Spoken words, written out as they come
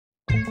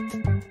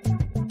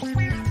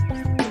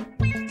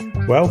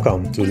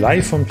Welcome to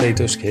Live from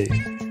Plato's Cave.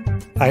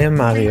 I am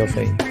Mario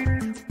Veen.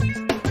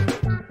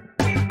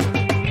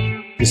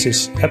 This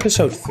is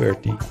episode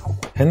 30,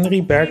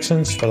 Henri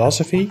Bergson's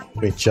Philosophy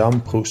with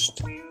Jeanne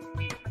Proust.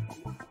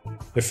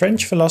 The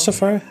French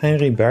philosopher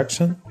Henri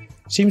Bergson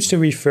seems to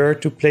refer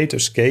to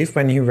Plato's cave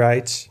when he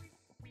writes,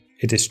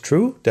 "It is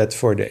true that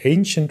for the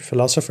ancient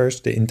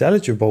philosophers the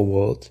intelligible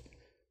world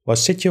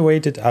was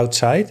situated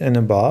outside and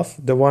above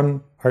the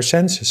one our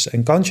senses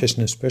and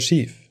consciousness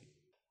perceive.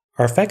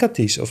 Our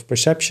faculties of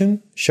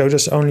perception showed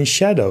us only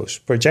shadows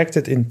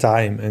projected in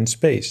time and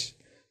space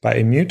by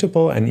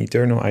immutable and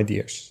eternal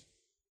ideas."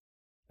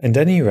 And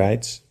then he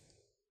writes,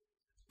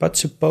 "But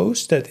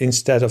suppose that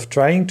instead of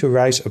trying to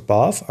rise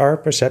above our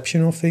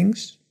perception of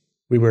things,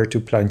 we were to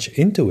plunge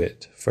into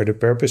it for the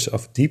purpose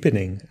of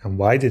deepening and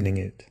widening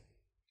it."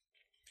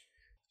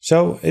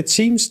 So it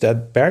seems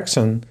that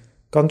Bergson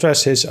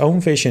contrasts his own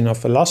vision of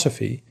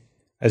philosophy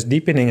as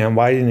deepening and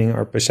widening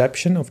our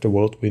perception of the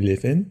world we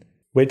live in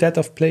with that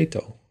of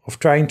Plato, of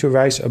trying to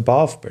rise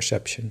above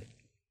perception.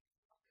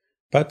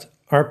 But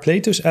are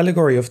Plato's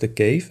allegory of the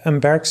cave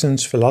and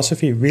Bergson's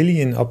philosophy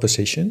really in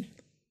opposition?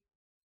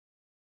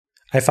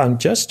 I found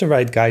just the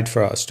right guide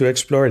for us to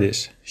explore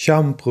this,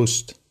 Jeanne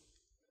Proust.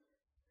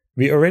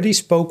 We already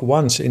spoke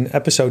once in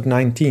episode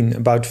 19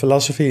 about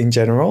philosophy in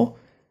general,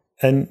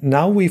 and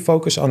now we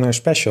focus on her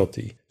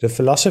specialty, the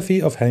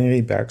philosophy of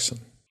Henri Bergson.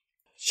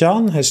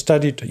 Jeanne has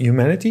studied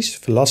humanities,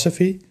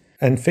 philosophy,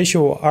 and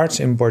visual arts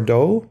in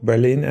Bordeaux,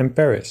 Berlin, and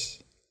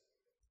Paris.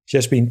 She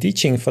has been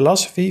teaching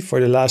philosophy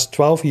for the last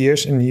 12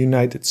 years in the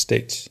United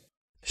States.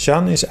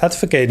 Jeanne is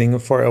advocating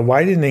for a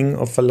widening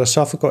of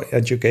philosophical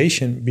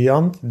education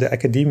beyond the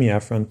academia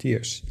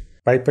frontiers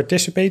by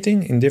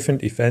participating in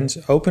different events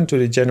open to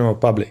the general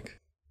public.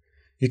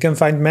 You can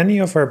find many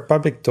of her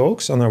public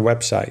talks on her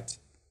website.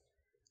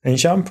 And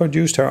Jeanne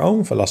produced her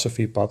own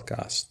philosophy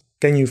podcast,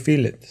 Can You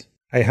Feel It?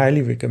 I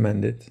highly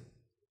recommend it.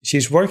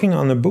 She's working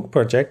on a book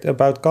project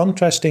about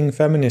contrasting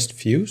feminist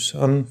views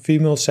on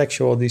female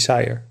sexual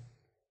desire.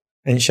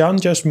 And Jeanne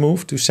just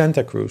moved to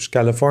Santa Cruz,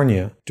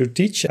 California, to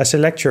teach as a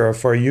lecturer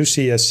for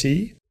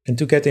UCSC and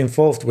to get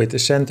involved with the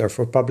Center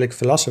for Public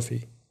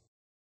Philosophy.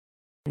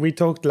 We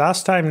talked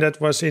last time,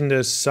 that was in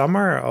the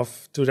summer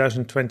of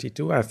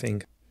 2022, I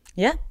think.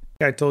 Yeah.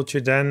 I told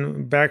you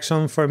then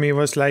Bergson for me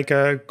was like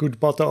a good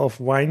bottle of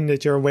wine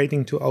that you're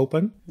waiting to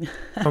open.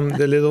 From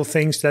the little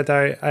things that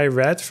I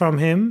read from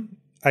him,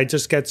 I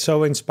just get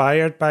so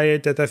inspired by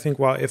it that I think,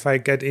 well, if I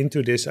get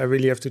into this, I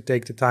really have to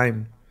take the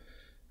time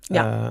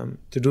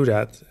to do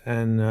that.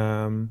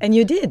 And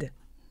you did.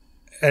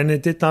 And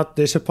it did not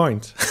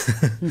disappoint.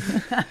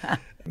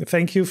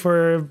 Thank you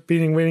for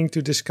being willing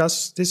to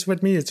discuss this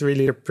with me. It's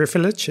really a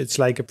privilege. It's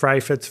like a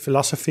private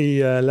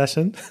philosophy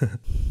lesson.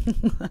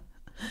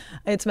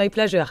 It's my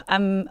pleasure.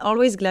 I'm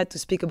always glad to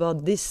speak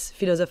about this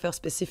philosopher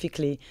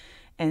specifically.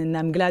 And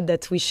I'm glad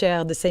that we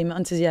share the same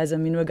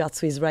enthusiasm in regards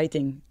to his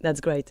writing. That's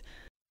great.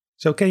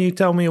 So can you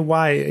tell me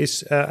why?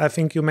 I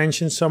think you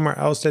mentioned somewhere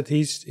else that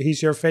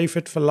he's your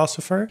favorite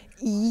philosopher?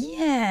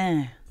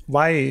 Yeah.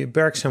 Why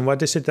Bergson?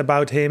 What is it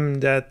about him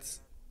that,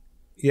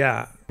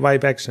 why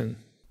Bergson?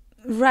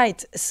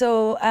 Right.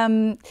 So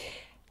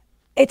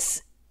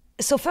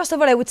first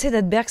of all, I would say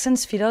that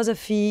Bergson's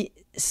philosophy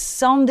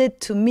sounded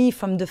to me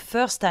from the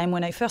first time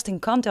when I first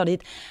encountered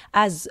it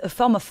as a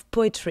form of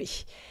poetry.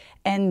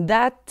 And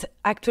that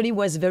actually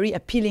was very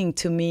appealing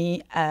to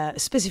me,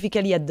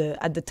 specifically at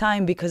the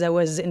time, because I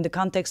was in the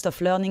context of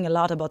learning a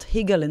lot about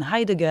Hegel and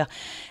Heidegger,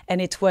 and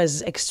it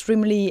was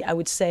extremely, I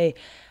would say,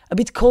 a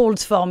bit cold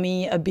for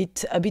me, a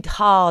bit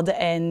hard.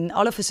 And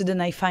all of a sudden,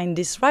 I find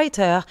this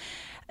writer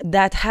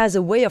that has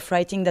a way of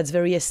writing that's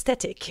very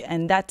aesthetic,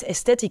 and that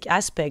aesthetic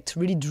aspect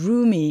really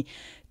drew me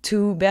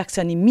to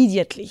Bergson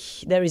immediately.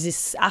 There is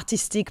this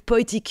artistic,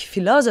 poetic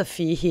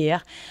philosophy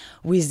here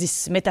with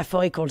this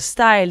metaphorical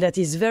style that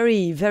is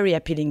very, very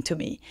appealing to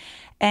me.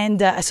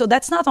 And so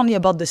that's not only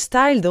about the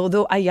style,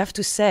 though I have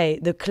to say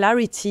the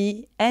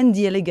clarity and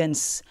the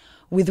elegance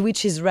with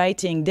which his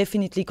writing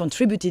definitely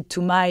contributed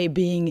to my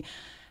being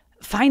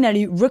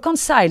finally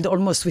reconciled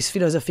almost with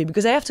philosophy,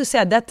 because I have to say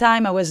at that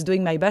time I was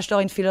doing my bachelor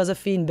in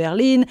philosophy in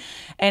Berlin,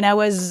 and I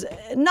was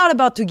not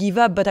about to give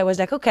up, but I was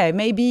like, okay,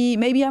 maybe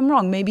I'm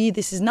wrong. Maybe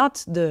this is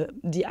not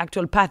the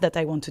actual path that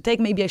I want to take.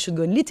 Maybe I should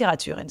go in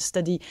literature and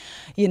study,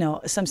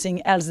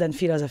 something else than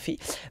philosophy.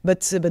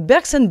 But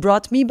Bergson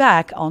brought me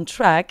back on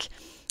track,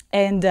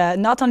 and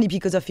not only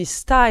because of his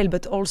style,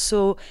 but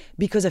also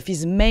because of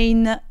his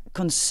main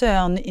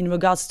concern in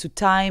regards to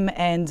time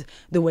and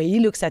the way he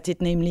looks at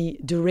it, namely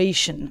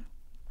duration.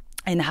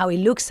 And how he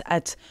looks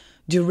at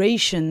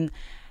duration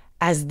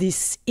as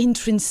this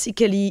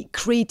intrinsically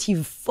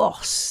creative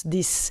force,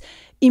 this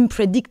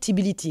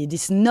unpredictability,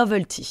 this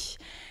novelty.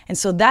 And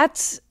so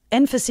that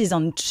emphasis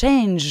on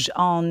change,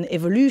 on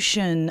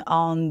evolution,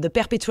 on the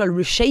perpetual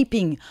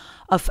reshaping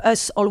of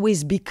us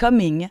always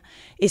becoming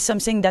is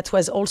something that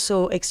was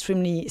also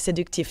extremely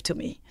seductive to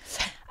me.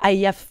 I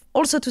have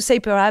also to say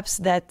perhaps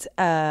that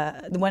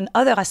one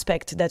other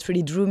aspect that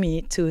really drew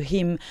me to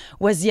him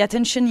was the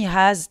attention he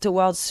has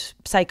towards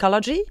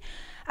psychology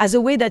as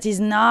a way that is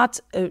not,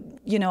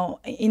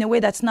 in a way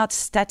that's not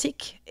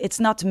static. It's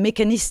not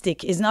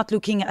mechanistic. It's not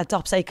looking at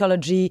our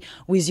psychology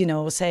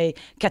with, say,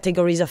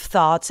 categories of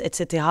thoughts,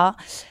 etc.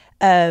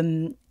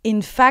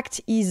 In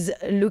fact, is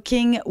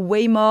looking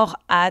way more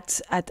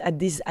at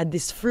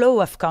this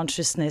flow of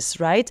consciousness,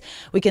 right?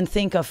 We can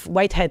think of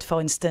Whitehead, for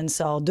instance,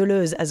 or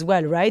Deleuze as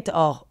well, right?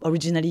 Or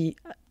originally,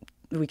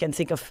 we can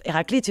think of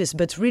Heraclitus,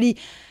 but really,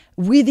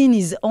 within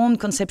his own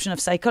conception of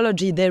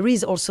psychology, there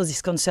is also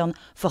this concern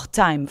for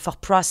time, for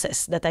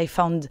process, that I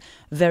found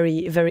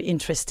very, very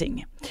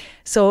interesting.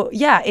 So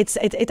yeah,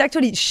 it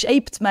actually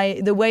shaped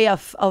the way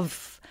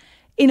of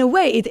in a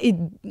way, it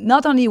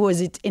not only was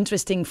it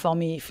interesting for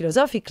me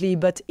philosophically,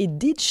 but it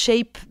did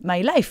shape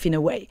my life in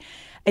a way.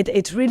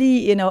 It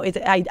really,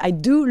 I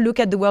do look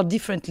at the world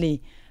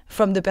differently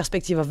from the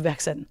perspective of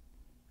Bergson.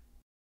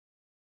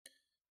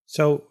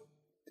 So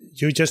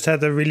you just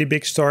had a really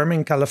big storm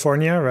in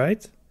California,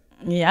 right?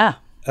 Yeah.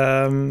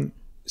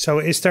 So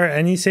is there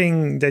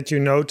anything that you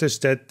notice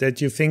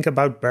that you think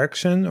about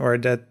Bergson, or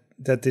that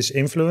this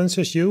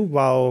influences you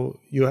while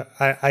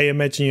I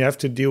imagine you have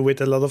to deal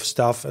with a lot of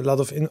stuff, a lot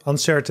of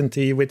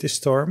uncertainty with this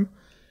storm?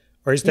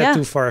 Or is that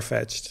too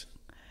far-fetched?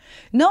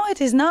 No,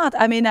 it is not.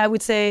 I mean, I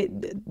would say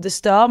the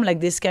storm,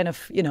 like this kind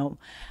of,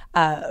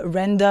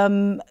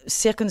 random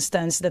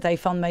circumstance that I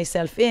found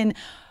myself in,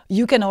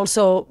 you can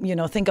also,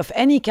 think of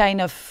any kind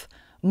of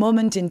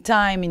moment in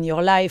time in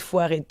your life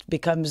where it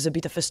becomes a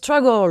bit of a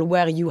struggle,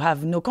 where you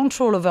have no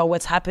control over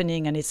what's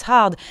happening and it's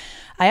hard.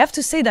 I have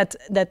to say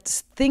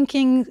that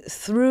thinking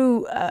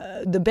through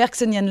the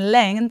Bergsonian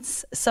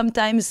lens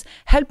sometimes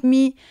helped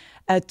me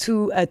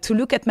to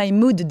look at my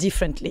mood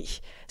differently.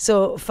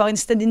 So, for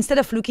instance, instead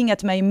of looking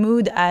at my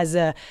mood as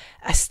a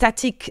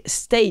static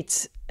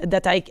state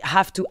that I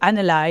have to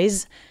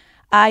analyze,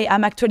 I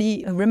am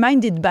actually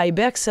reminded by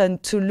Bergson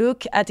to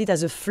look at it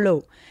as a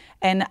flow.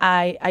 And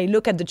I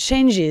look at the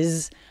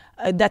changes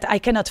that I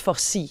cannot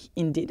foresee,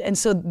 indeed. And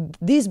so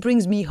this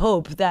brings me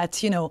hope that,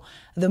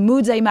 the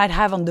moods I might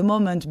have on the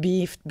moment,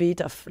 be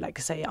it of, like,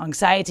 say,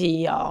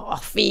 anxiety or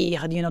fear,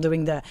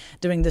 during the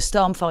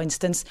storm, for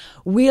instance,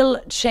 will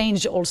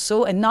change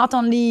also. And not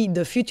only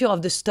the future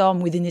of the storm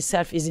within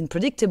itself is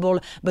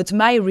unpredictable, but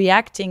my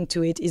reacting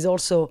to it is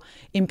also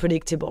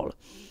unpredictable.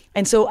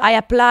 And so I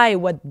apply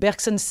what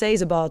Bergson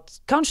says about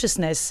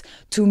consciousness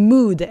to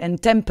mood and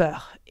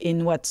temper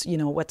in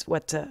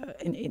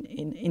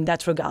in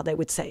that regard, I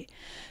would say.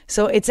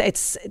 So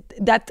it's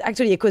that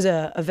actually echoes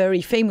a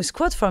very famous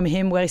quote from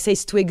him, where he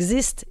says, "To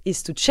exist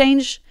is to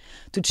change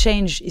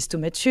is to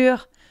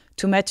mature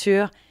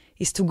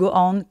is to go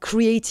on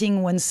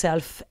creating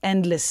oneself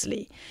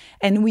endlessly."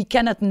 And we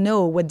cannot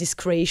know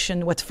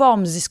what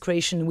forms this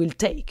creation will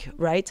take,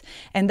 right?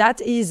 And that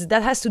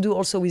has to do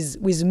also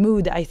with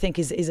mood, I think,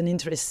 is an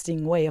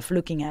interesting way of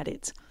looking at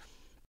it.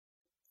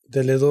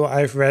 The little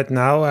I've read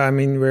now, I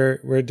mean,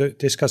 we're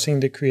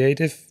discussing the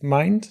creative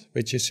mind,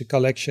 which is a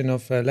collection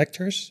of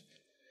lectures.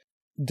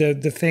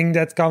 The thing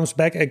that comes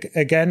back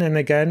again and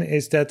again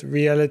is that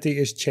reality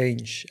is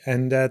change,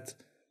 and that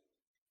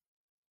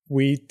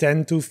we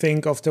tend to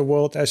think of the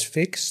world as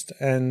fixed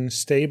and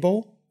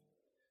stable.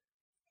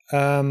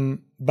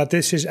 But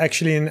this is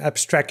actually an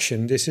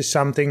abstraction. This is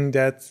something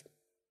that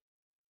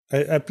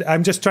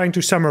I'm just trying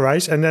to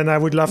summarize, and then I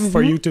would love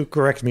for you to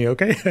correct me,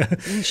 okay?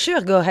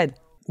 Sure, go ahead.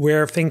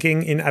 We're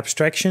thinking in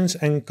abstractions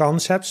and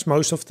concepts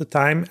most of the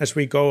time as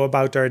we go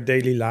about our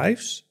daily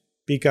lives,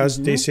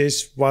 because this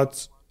is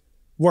what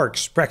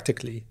works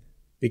practically,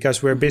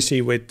 because we're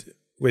busy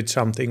with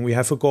something. We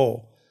have a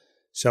goal.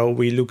 So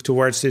we look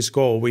towards this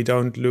goal. We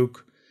don't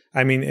look,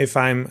 I mean, if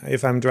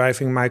I'm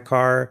driving my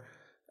car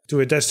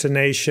to a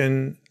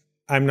destination,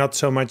 I'm not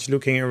so much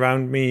looking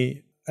around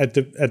me at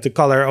the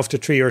color of the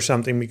tree or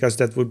something, because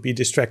that would be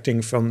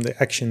distracting from the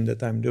action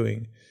that I'm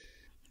doing.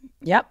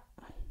 Yep.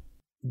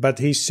 But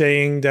he's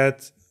saying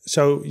that,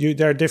 so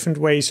there are different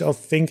ways of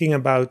thinking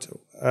about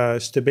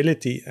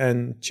stability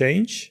and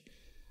change.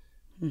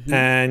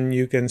 And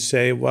you can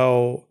say,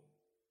 well,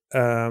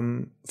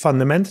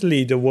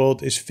 fundamentally, the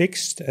world is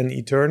fixed and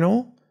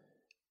eternal,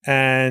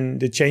 and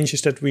the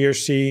changes that we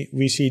see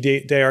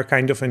they are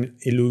kind of an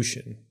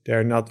illusion.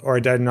 They're not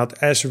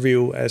as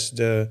real as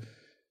the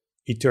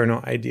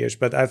eternal ideas.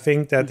 But I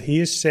think that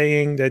he is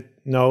saying that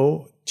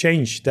no,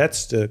 change,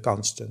 that's the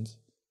constant.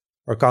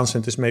 Or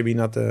constant is maybe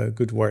not a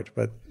good word,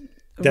 but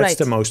that's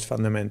the most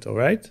fundamental,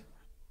 right?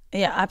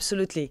 Yeah,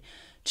 absolutely.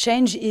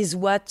 Change is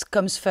what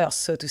comes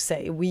first, so to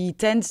say. We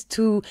tend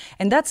to,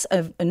 and that's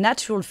a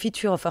natural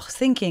feature of our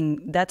thinking.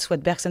 That's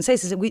what Bergson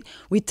says, is that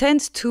we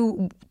tend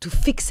to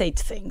fixate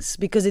things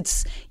because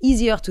it's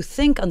easier to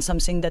think on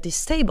something that is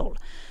stable.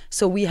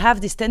 So we have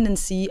this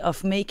tendency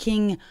of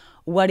making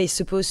what is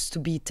supposed to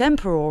be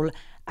temporal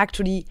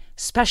actually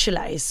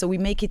specialize. So we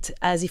make it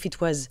as if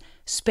it was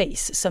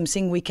space,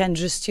 something we can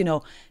just,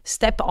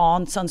 step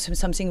on,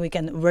 something we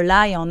can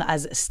rely on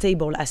as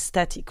stable, as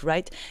static,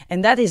 right?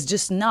 And that is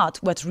just not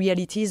what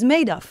reality is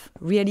made of.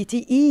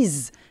 Reality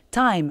is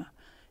time,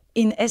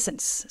 in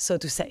essence, so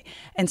to say.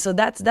 And so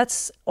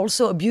that's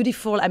also a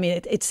beautiful,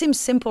 it seems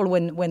simple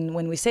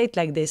when we say it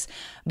like this,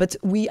 but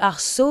we are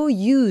so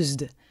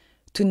used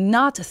to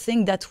not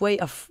think that way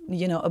of,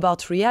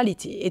 about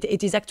reality.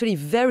 It is actually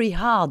very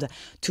hard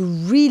to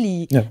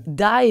really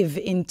dive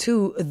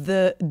into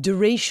the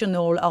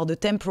durational or the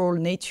temporal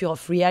nature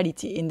of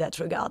reality in that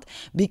regard,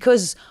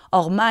 because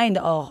our mind,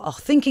 our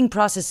thinking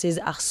processes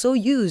are so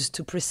used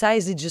to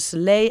precisely just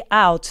lay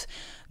out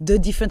the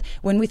different,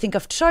 when we think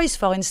of choice,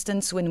 for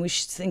instance, when we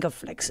think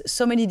of like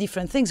so many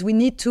different things, we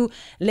need to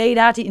lay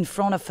that in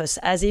front of us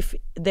as if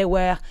they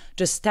were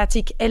just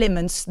static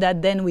elements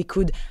that then we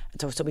could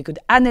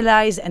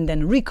analyze and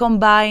then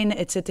recombine,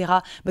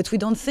 etc. But we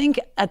don't think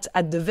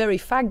about the very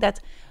fact that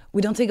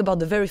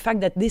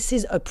this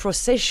is a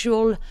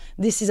processual,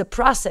 this is a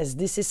process,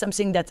 this is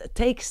something that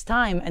takes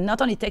time, and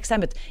not only takes time,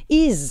 but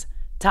is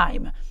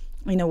time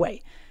in a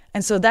way.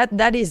 And so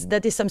that is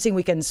something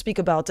we can speak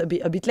about a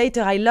bit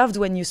later. I loved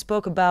when you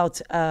spoke about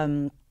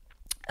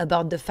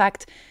the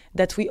fact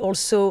that we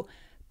also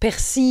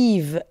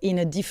perceive in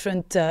a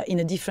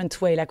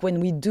different way. Like when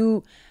we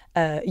do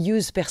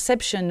use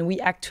perception, we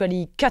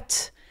actually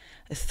cut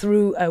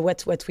through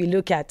what we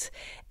look at.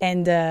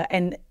 And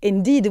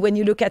indeed, when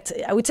you look at,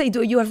 I would say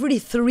you have really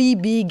three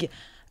big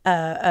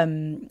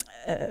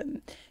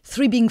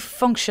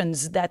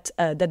functions that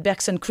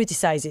Bergson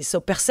criticizes. So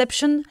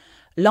perception,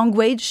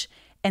 language,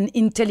 and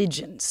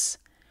intelligence.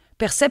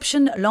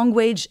 Perception,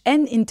 language,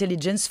 and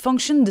intelligence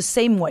function the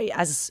same way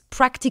as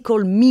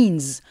practical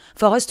means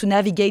for us to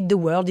navigate the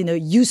world in a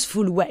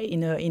useful way,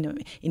 in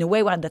a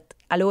way that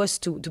allows us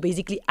to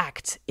basically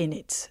act in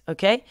it.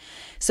 Okay,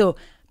 so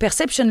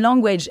perception,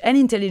 language, and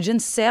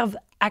intelligence serve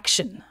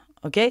action.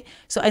 Okay,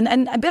 so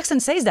and Bergson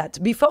says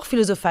that before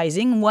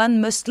philosophizing, one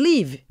must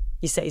live.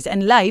 He says,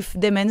 and life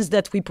demands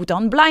that we put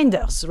on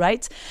blinders,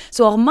 right?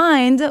 So our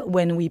mind,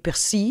 when we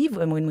perceive,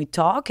 and when we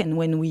talk, and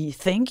when we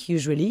think,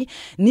 usually,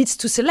 needs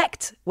to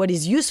select what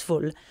is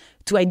useful,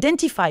 to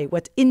identify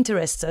what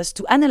interests us,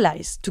 to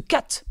analyze, to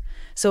cut.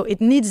 So it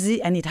needs,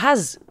 and it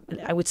has,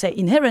 I would say,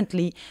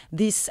 inherently,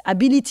 this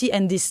ability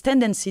and this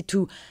tendency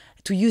to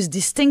use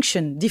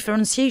distinction,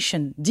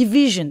 differentiation,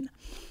 division.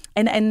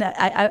 And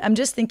I'm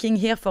just thinking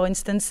here, for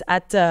instance,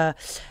 at the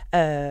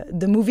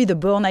movie The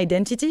Bourne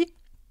Identity,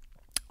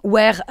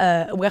 where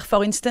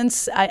for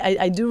instance,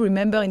 I do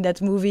remember in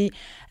that movie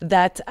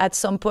that at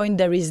some point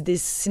there is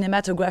this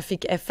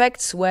cinematographic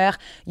effects where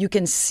you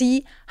can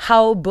see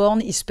how Bourne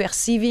is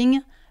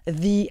perceiving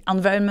the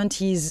environment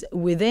he's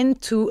within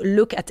to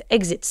look at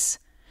exits.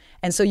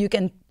 And so you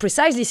can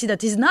precisely see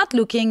that he's not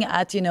looking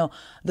at,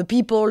 the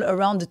people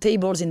around the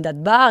tables in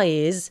that bar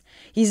he's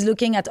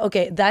looking at,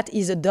 okay, that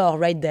is a door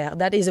right there.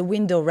 That is a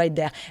window right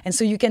there. And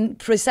so you can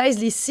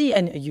precisely see,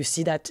 and you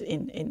see that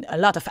in a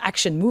lot of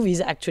action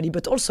movies actually,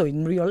 but also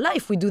in real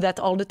life, we do that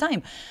all the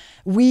time.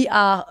 We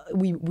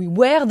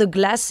wear the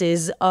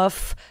glasses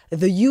of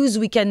the use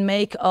we can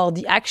make or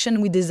the action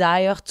we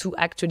desire to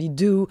actually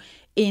do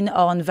in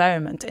our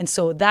environment. And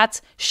so that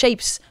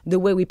shapes the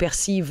way we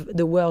perceive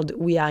the world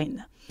we are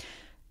in.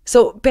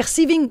 So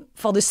perceiving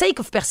for the sake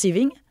of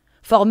perceiving,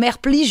 for mere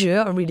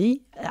pleasure,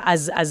 really,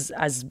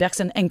 as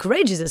Bergson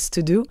encourages us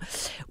to do,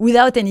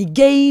 without any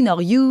gain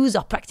or use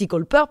or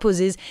practical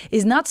purposes,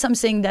 is not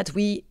something that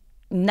we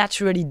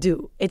naturally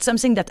do. It's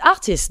something that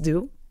artists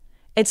do.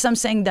 It's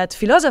something that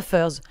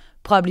philosophers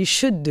probably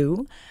should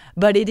do,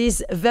 but it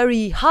is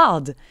very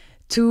hard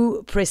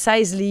to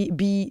precisely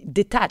be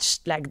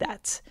detached like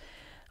that.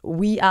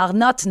 We are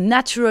not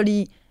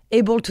naturally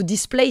able to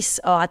displace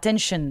our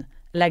attention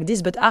like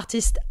this, but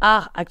artists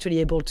are actually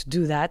able to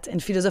do that,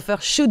 and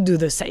philosophers should do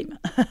the same.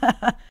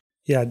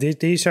 Yeah,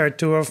 these are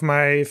two of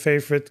my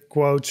favorite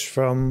quotes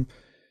from...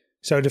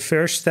 So the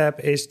first step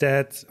is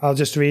that, I'll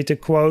just read the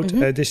quote,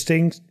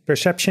 distinct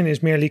perception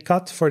is merely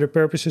cut for the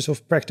purposes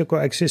of practical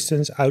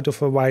existence out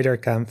of a wider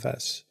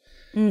canvas.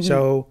 Mm-hmm.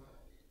 So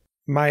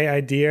my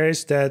idea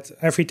is that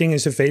everything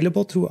is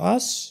available to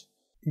us,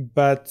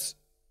 but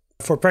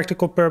for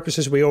practical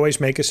purposes, we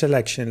always make a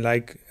selection,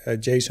 like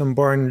Jason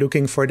Bourne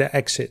looking for the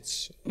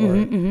exits.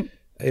 Or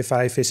if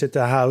I visit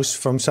a house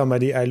from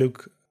somebody, I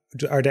look,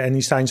 are there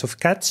any signs of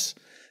cats?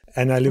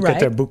 And I look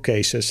at their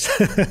bookcases.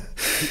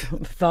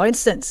 For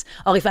instance.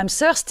 Or if I'm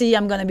thirsty,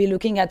 I'm going to be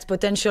looking at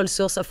potential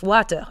source of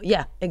water.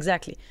 Yeah,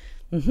 exactly.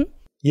 Mm-hmm.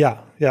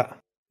 Yeah.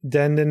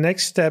 Then the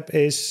next step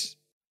is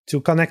to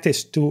connect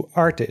this to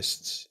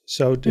artists.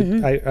 So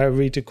I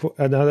read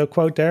another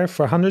quote there.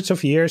 For hundreds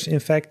of years, in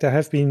fact, there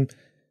have been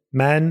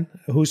men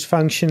whose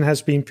function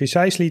has been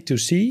precisely to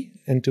see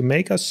and to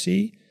make us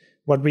see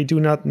what we do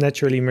not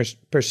naturally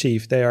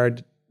perceive. They are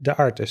the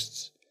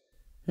artists.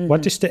 Mm-hmm.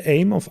 What is the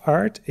aim of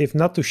art if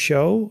not to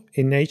show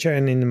in nature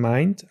and in the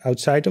mind,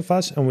 outside of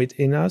us and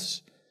within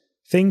us,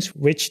 things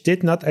which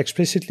did not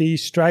explicitly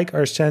strike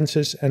our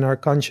senses and our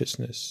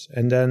consciousness.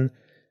 And then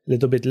a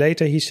little bit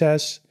later he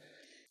says,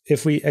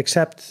 if we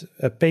accept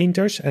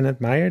painters and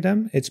admire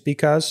them, it's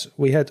because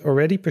we had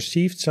already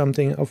perceived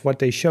something of what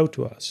they show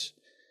to us.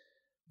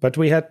 But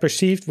we had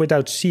perceived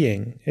without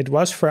seeing. It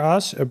was for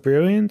us a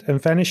brilliant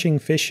and vanishing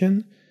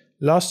vision,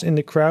 lost in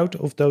the crowd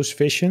of those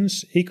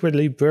visions,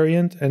 equally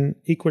brilliant and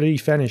equally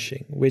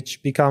vanishing,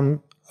 which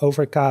become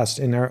overcast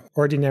in our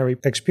ordinary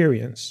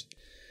experience.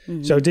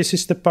 Mm-hmm. So this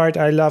is the part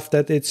I love,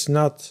 that it's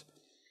not,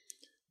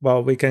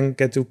 well, we can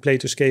get to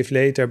Plato's cave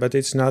later, but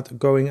it's not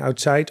going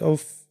outside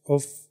of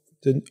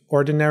the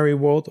ordinary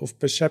world of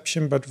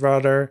perception, but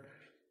rather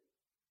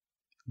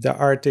the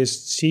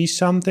artist sees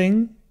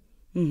something.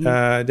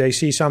 Mm-hmm. They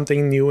see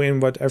something new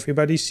in what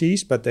everybody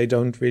sees, but they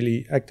don't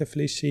really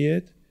actively see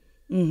it.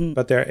 Mm-hmm.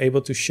 But they're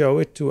able to show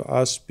it to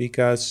us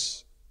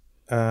because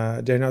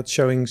they're not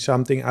showing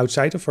something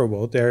outside of our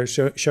world. They're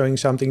showing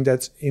something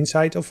that's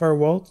inside of our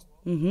world,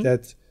 mm-hmm.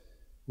 that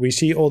we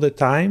see all the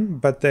time,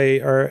 but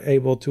they are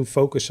able to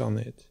focus on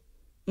it.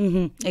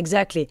 Mm-hmm.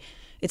 Exactly.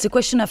 It's a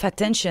question of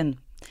attention.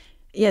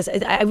 Yes,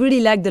 I really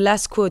like the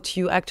last quote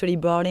you actually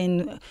brought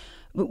in.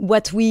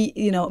 What we,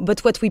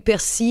 but what we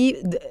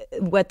perceive,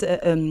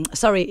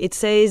 it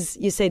says,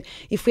 you said,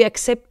 if we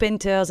accept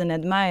painters and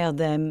admire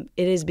them,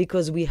 it is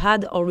because we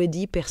had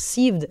already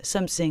perceived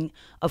something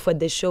of what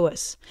they show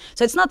us.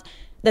 So it's not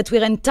that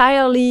we're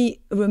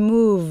entirely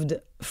removed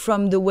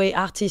from the way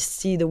artists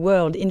see the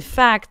world. In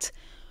fact,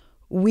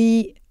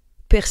 we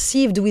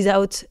perceived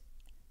without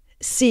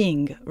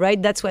seeing,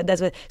 right? That's what,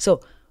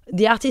 so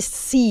the artist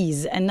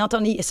sees, and not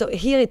only, so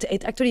here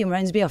it actually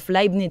reminds me of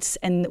Leibniz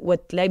and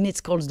what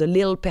Leibniz calls the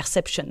little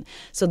perception.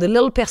 So the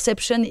little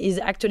perception is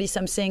actually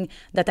something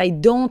that I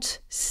don't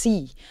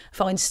see.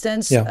 For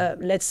instance,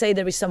 let's say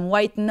there is some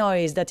white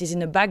noise that is in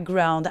the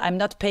background. I'm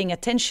not paying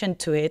attention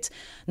to it.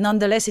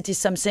 Nonetheless, it is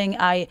something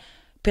I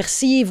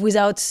perceive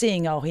without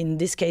seeing, or in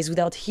this case,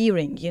 without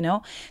hearing,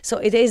 So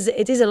it is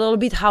a little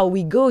bit how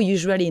we go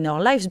usually in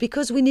our lives,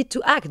 because we need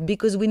to act,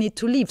 because we need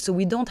to live. So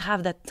we don't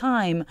have that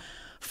time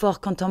for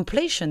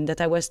contemplation that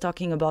I was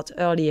talking about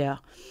earlier.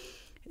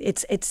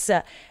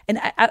 And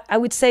I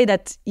would say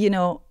that,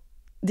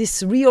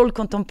 this real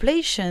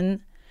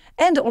contemplation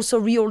and also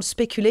real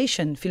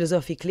speculation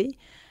philosophically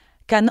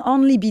can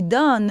only be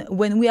done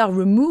when we are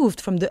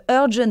removed from the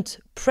urgent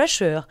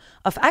pressure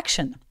of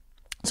action.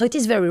 So it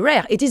is very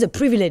rare. It is a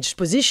privileged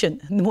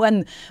position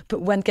one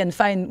can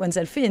find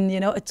oneself in,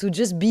 to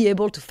just be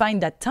able to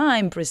find that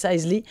time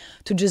precisely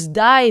to just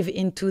dive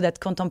into that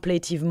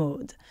contemplative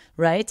mode,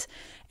 right?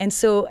 And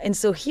so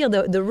here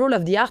the role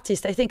of the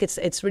artist, I think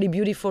it's really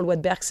beautiful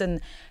what Bergson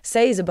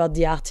says about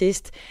the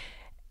artist.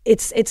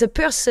 It's a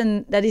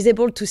person that is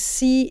able to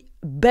see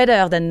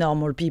better than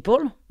normal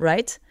people,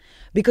 right?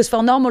 Because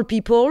for normal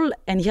people,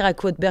 and here I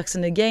quote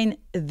Bergson again,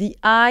 the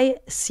eye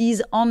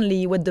sees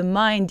only what the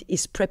mind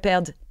is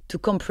prepared to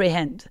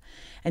comprehend,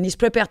 and is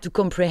prepared to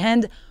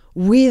comprehend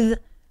with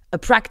a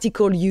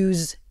practical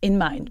use in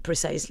mind,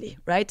 precisely,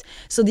 right?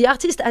 So the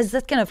artist has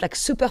that kind of like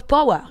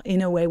superpower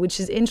in a way, which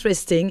is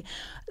interesting,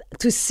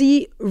 to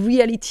see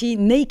reality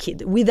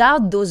naked,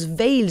 without those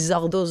veils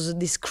or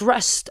this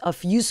crust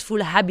of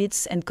useful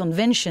habits and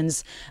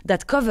conventions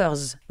that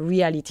covers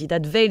reality,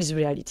 that veils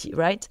reality,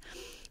 right?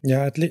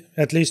 Yeah,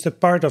 at least a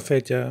part of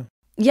it, yeah.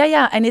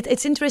 Yeah, and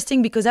it's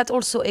interesting because that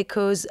also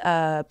echoes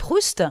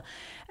Proust.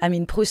 I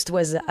mean, Proust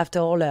was, after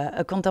all,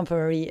 a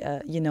contemporary,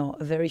 a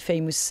very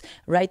famous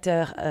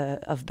writer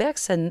of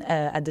Bergson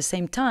at the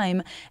same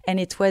time. And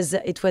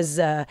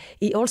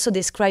he also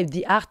described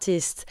the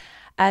artist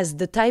as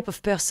the type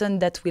of person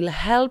that will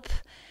help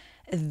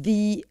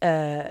the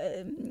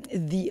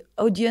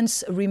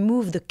audience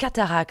remove the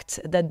cataract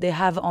that they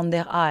have on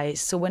their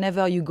eyes. So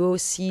whenever you go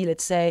see,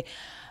 let's say,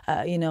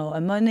 a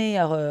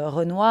Monet or a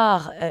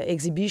Renoir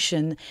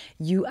exhibition,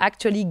 you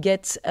actually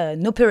get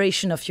an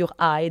operation of your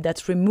eye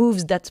that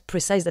removes that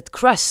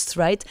crust,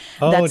 right?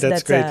 Oh,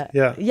 that's great.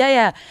 Yeah.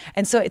 Yeah.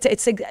 And so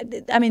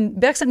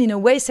Bergson in a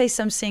way says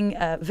something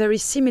very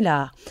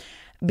similar.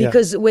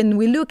 Because when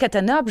we look at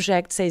an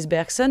object, says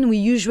Bergson, we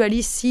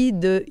usually see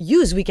the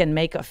use we can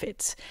make of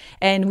it.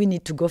 And we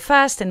need to go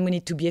fast, and we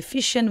need to be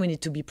efficient, we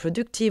need to be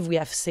productive, we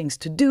have things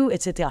to do,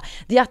 etc.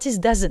 The artist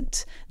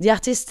doesn't. The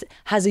artist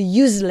has a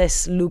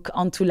useless look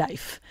onto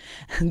life.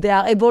 They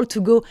are able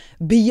to go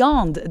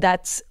beyond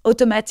that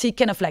automatic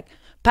kind of like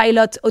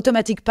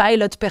automatic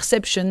pilot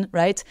perception,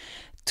 right?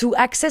 To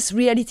access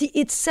reality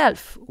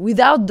itself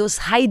without those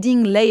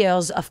hiding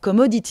layers of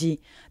commodity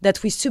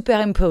that we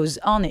superimpose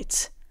on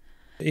it.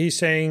 He's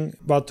saying,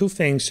 well, two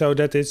things. So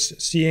that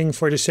it's seeing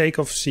for the sake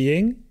of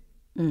seeing,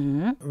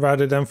 mm-hmm.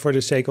 rather than for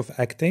the sake of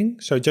acting.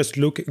 So just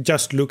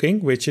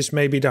looking, which is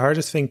maybe the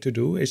hardest thing to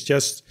do, is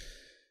just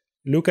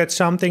look at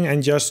something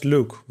and just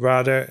look,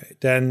 rather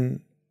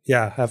than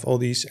have all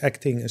these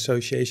acting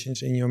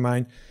associations in your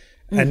mind.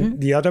 Mm-hmm.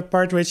 And the other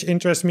part which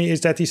interests me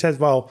is that he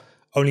said, well,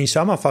 only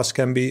some of us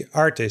can be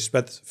artists,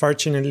 but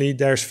fortunately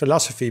there's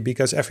philosophy,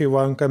 because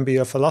everyone can be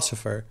a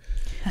philosopher.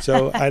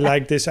 So I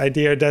like this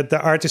idea that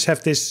the artists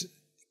have this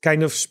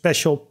kind of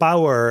special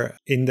power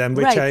in them,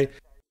 which Right.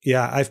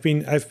 I've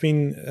been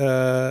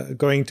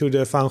going to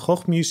the Van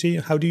Gogh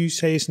Museum. How do you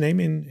say his name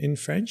in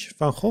French?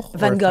 Van Gogh?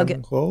 Van or Gogh.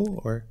 Van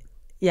Gogh or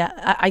Yeah,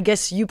 I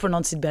guess you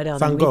pronounce it better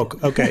Van than we Gogh.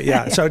 do. Okay,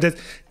 yeah. So that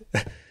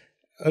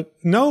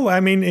no, I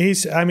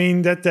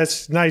mean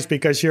that's nice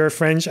because you're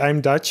French,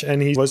 I'm Dutch,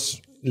 and he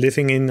was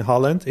living in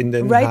Holland, in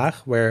Den Haag,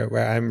 where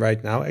I'm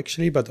right now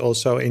actually, but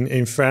also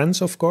in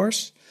France, of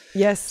course.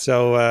 Yes.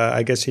 So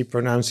I guess he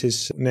pronounced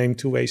his name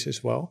two ways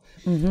as well.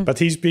 Mm-hmm. But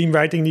he's been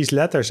writing these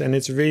letters, and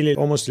it's really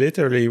almost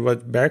literally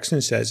what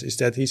Bergson says is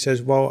that he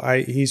says, well,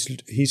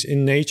 he's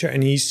in nature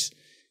and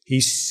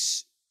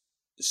he's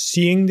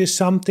seeing this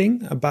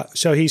something about.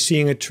 So he's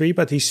seeing a tree,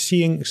 but he's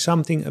seeing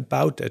something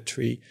about that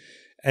tree.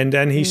 And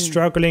then he's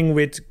struggling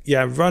with,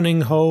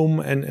 running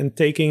home and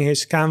taking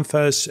his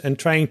canvas and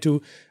trying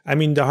to,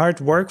 the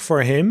hard work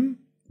for him,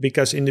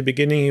 because in the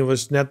beginning he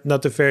was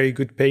not a very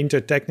good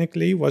painter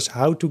technically, was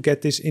how to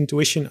get this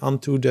intuition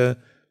onto the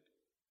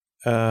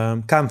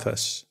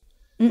canvas.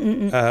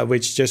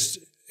 Which just,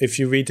 if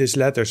you read his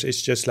letters,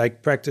 it's just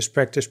like practice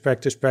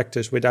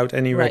without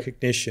any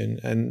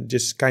recognition. And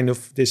just kind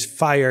of this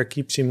fire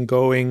keeps him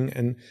going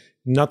and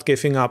not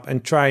giving up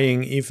and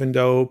trying, even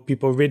though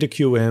people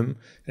ridicule him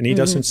and he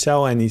doesn't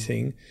sell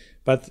anything.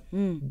 But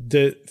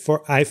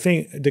I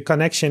think the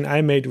connection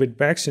I made with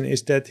Bergson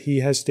is that he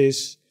has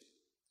this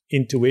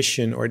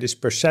intuition or this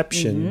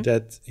perception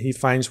that he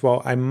finds,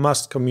 well, I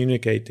must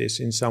communicate this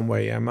in some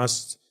way. I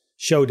must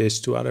show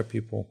this to other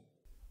people.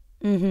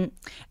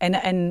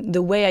 And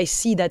the way I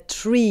see that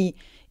tree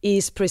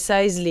is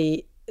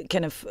precisely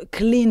kind of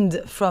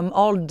cleaned from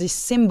all these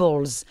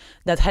symbols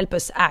that help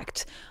us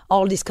act,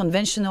 all these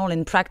conventional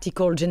and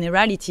practical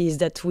generalities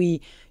that we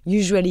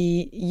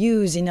usually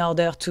use in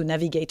order to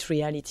navigate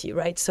reality,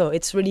 right? So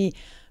it's really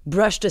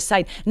brushed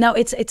aside. Now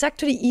it's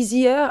actually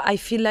easier, I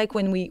feel like,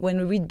 when we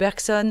read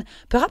Bergson,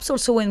 perhaps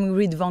also when we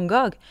read Van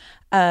Gogh,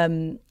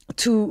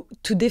 to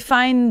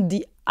define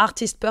the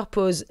artist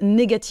purpose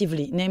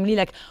negatively, namely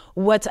like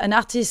what an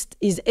artist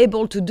is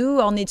able to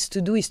do or needs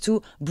to do is to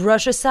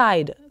brush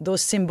aside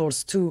those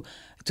symbols, to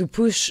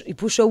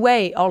push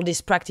away all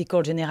these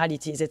practical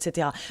generalities,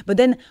 etc. But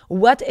then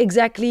what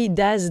exactly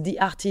does the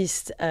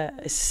artist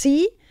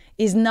see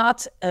is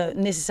not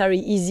necessarily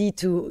easy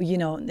to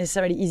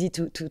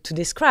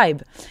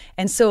describe.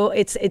 And so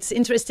it's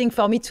interesting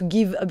for me to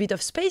give a bit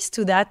of space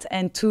to that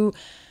and to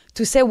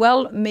say,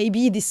 well,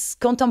 maybe this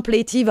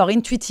contemplative or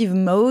intuitive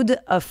mode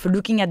of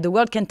looking at the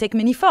world can take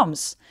many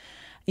forms.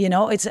 I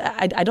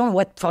don't know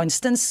what, for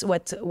instance,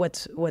 what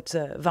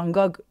Van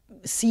Gogh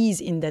sees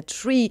in that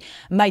tree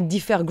might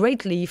differ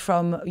greatly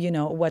from,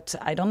 what,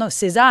 I don't know,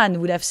 Cézanne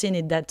would have seen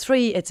in that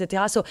tree,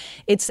 etc. So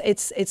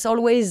it's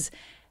always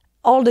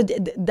all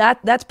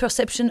that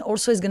perception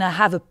also is going to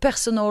have a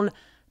personal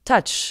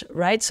touch,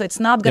 right? So it's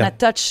not going to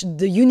touch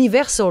the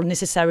universal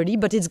necessarily,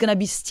 but it's going to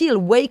be still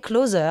way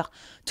closer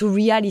to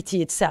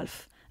reality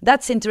itself.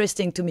 That's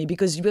interesting to me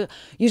because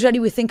usually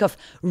we think of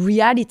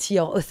reality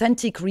or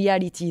authentic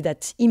reality,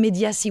 that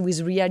immediacy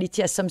with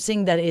reality, as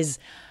something that is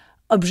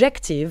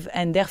objective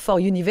and therefore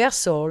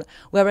universal.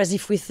 Whereas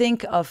if we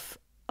think of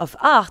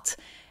art,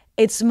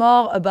 it's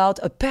more about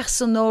a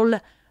personal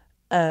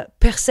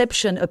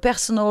perception, a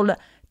personal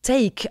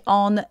take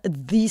on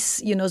this,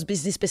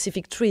 this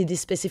specific tree,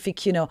 this specific,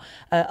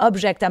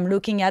 object I'm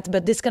looking at,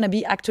 but it's going to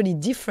be actually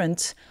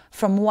different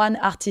from one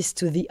artist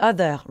to the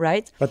other,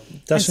 right? But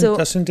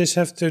doesn't this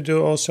have to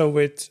do also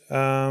with,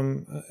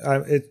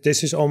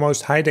 this is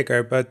almost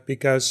Heidegger, but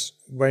because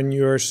when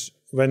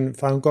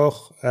Van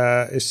Gogh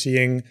is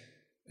seeing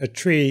a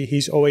tree,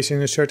 he's always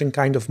in a certain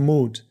kind of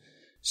mood.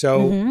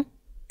 So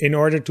in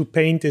order to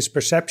paint this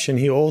perception,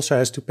 he also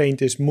has to paint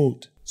this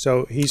mood.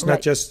 So he's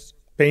not just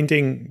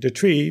painting the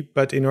tree,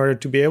 but in order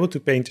to be able to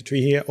paint the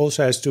tree, he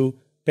also has to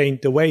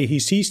paint the way he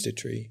sees the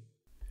tree,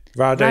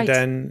 rather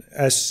than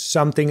as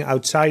something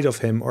outside of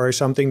him or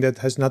something that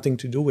has nothing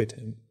to do with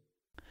him.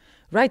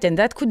 Right, and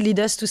that could lead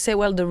us to say,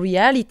 well, the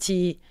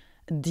reality,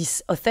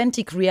 this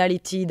authentic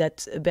reality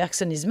that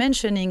Bergson is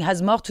mentioning,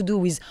 has more to do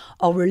with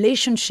our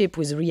relationship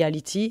with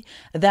reality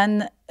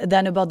than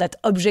about that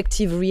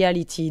objective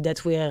reality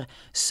that we're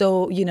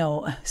so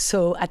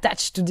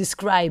attached to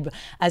describe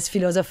as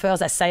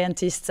philosophers, as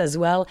scientists as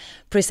well.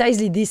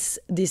 Precisely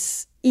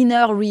this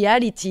inner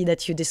reality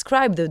that you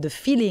describe, the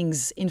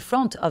feelings in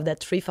front of that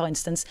tree, for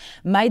instance,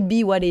 might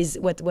be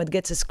what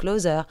gets us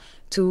closer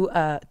to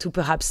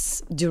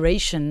perhaps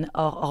duration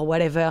or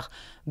whatever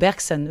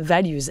Bergson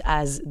values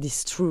as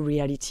this true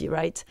reality,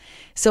 right?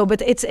 So,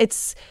 but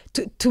it's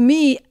to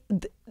me,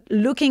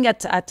 looking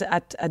at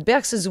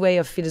Bergson's way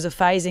of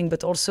philosophizing,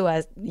 but also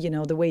as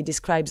the way he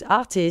describes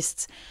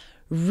artists,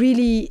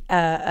 really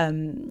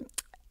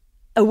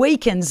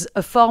awakens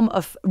a form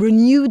of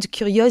renewed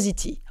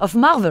curiosity, of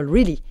marvel,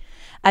 really,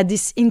 at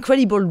this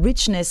incredible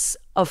richness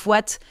of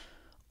what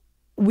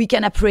we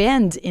can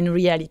apprehend in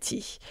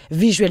reality.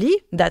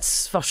 Visually,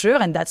 that's for sure,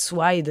 and that's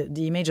why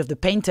the image of the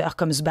painter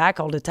comes back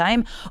all the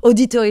time.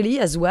 Auditorily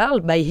as well,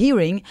 by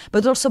hearing,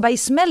 but also by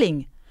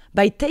smelling,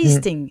 by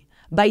tasting,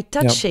 by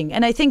touching.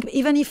 And I think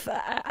even if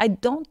I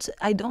don't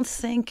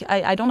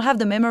have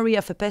the memory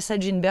of a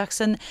passage in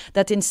Bergson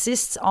that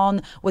insists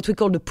on what we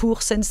call the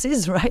poor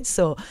senses, right?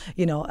 So,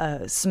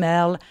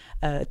 smell,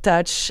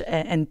 touch,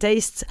 and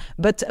taste.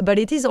 But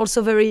it is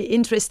also very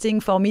interesting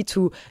for me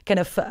to kind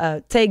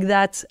of take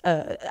that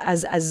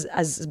as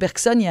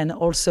Bergsonian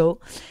also,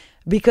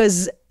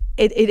 because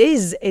it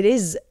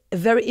is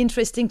very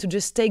interesting to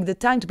just take the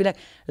time to be like,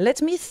 let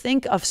me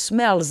think of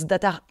smells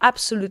that are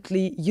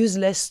absolutely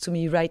useless to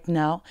me right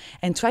now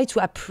and try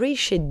to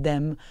appreciate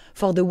them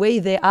for the way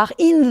they are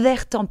in their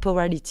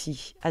temporality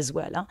as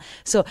well. Huh?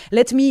 So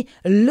let me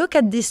look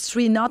at this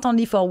tree not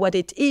only for what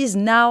it is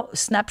now,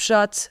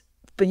 snapshot,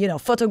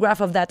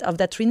 photograph of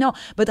that tree now,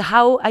 but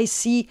how I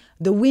see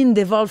the wind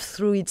evolve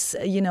through its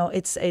through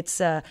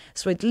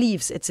its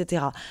leaves,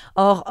 etc.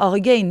 Or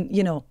again,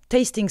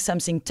 tasting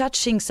something,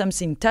 touching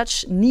something.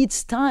 Touch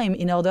needs time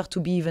in order to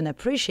be even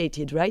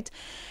appreciated, right?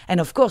 And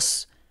of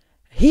course,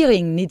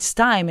 hearing needs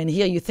time. And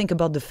here you think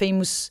about the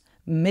famous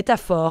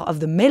metaphor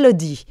of the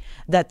melody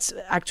that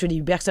actually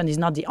Bergson is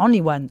not the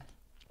only one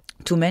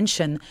to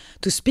mention,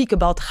 to speak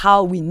about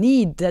how we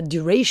need that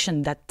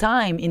duration, that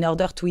time, in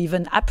order to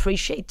even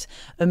appreciate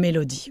a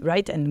melody,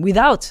 right? And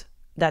without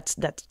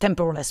that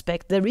temporal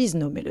aspect, there is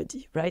no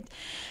melody, right?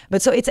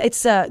 But so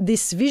it's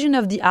this vision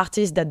of the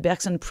artist that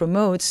Bergson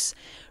promotes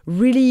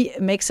really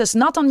makes us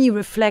not only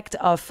reflect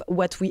of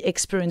what we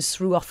experience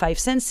through our five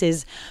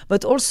senses,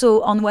 but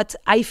also on what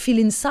I feel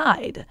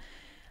inside,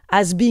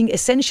 as being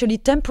essentially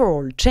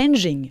temporal,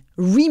 changing,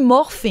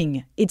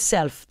 remorphing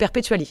itself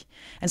perpetually.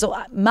 And so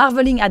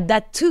marveling at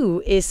that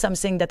too is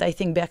something that I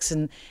think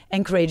Bergson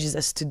encourages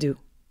us to do.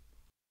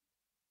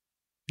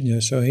 Yeah,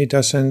 so he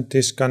doesn't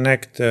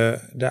disconnect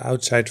the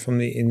outside from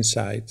the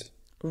inside.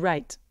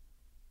 Right.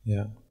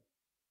 Yeah.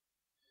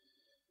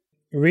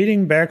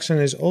 Reading Bergson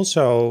is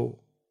also,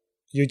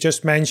 you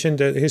just mentioned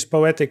his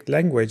poetic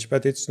language,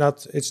 but it's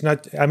not,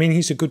 I mean,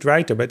 he's a good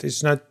writer, but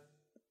it's not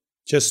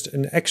just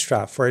an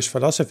extra for his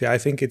philosophy. I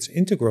think it's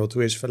integral to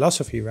his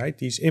philosophy, right?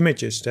 These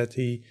images that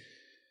he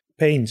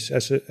paints,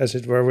 as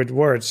it were, with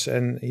words.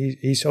 And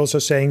he's also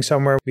saying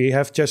somewhere, we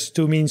have just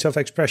two means of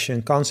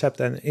expression, concept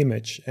and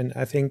image. And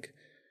I think,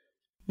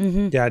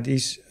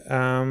 these...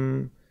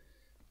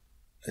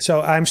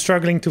 so I'm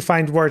struggling to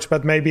find words,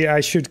 but maybe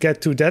I should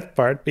get to that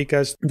part,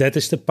 because that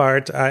is the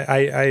part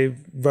I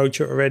wrote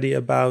you already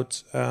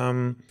about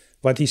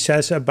what he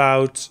says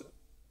about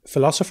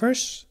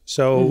philosophers.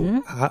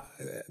 So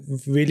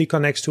really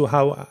connects to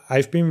how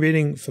I've been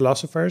reading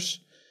philosophers.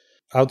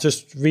 I'll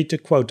just read the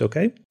quote,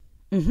 okay?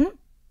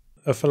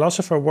 A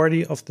philosopher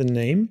worthy of the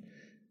name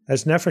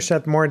has never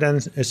said more than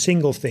a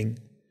single thing.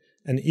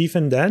 And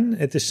even then,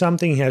 it is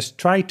something he has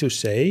tried to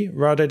say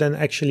rather than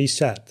actually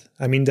said.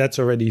 I mean, that's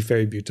already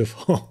very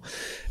beautiful.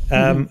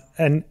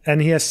 And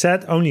he has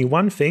said only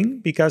one thing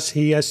because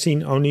he has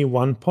seen only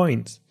one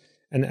point.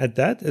 And at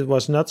that, it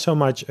was not so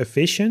much a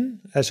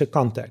vision as a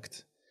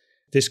contact.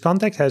 This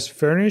contact has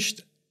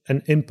furnished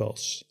an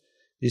impulse.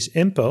 This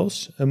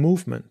impulse, a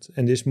movement.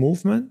 And this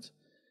movement,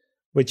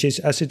 which is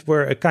as it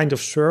were a kind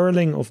of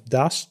swirling of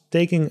dust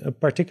taking a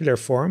particular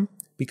form,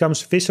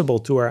 becomes visible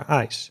to our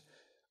eyes,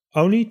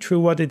 only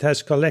through what it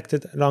has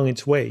collected along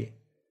its way.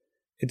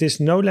 It is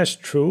no less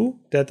true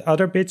that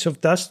other bits of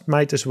dust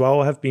might as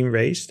well have been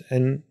raised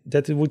and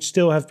that it would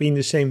still have been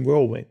the same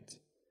whirlwind.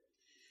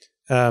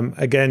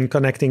 Again,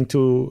 connecting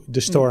to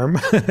the storm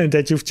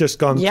that you've just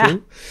gone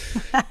through.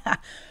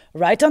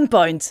 Right on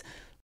point.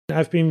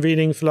 I've been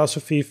reading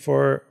philosophy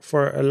for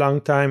a long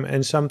time,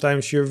 and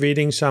sometimes you're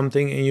reading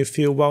something and you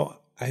feel,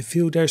 well, I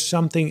feel there's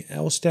something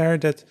else there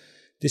that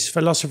this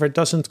philosopher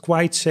doesn't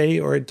quite say,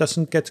 or it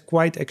doesn't get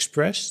quite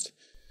expressed.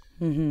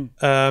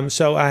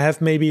 So I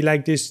have maybe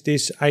like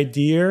this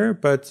idea,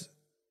 but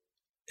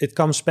it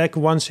comes back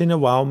once in a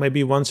while,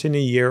 maybe once in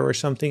a year or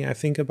something. I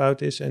think about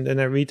this, and then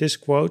I read this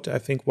quote. I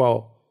think,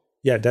 well,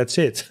 yeah, that's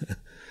it.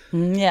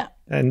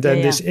 And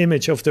then this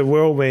image of the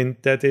whirlwind,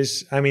 that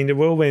is, I mean, the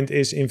whirlwind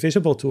is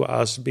invisible to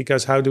us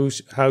because how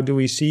do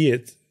we see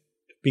it?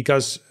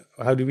 Because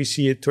how do we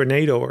see a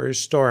tornado or a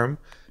storm?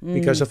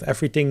 Because of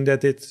everything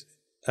that it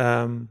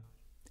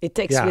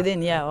takes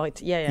within.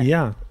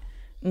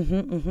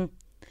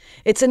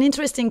 It's an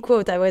interesting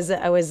quote. I was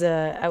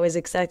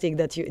excited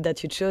that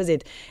you chose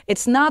it.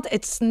 It's not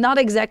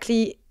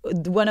exactly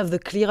one of the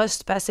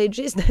clearest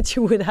passages that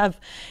you would have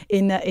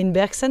in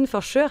Bergson, for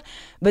sure,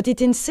 but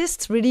it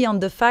insists really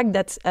on the fact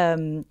that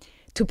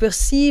to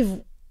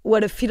perceive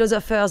what a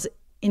philosopher's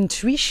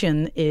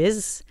intuition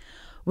is,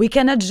 we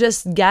cannot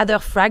just gather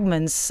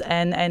fragments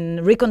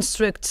and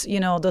reconstruct,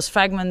 those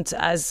fragments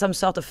as some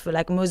sort of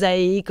like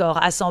mosaic or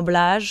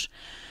assemblage,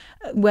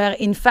 where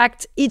in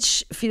fact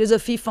each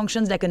philosophy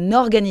functions like an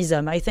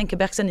organism. I think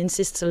Bergson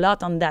insists a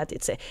lot on that.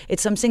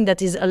 It's something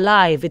that is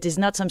alive. It is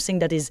not something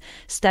that is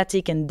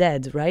static and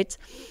dead, right?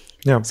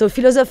 Yeah. So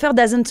philosopher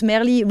doesn't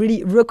merely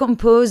really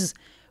recompose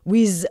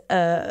with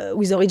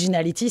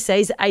originality,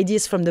 says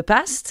ideas from the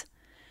past,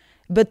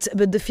 but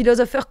the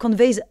philosopher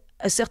conveys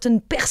a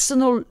certain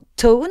personal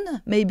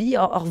tone, maybe,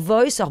 or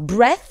voice, or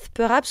breath.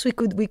 Perhaps we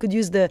could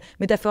use the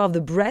metaphor of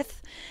the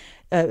breath.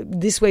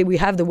 This way, we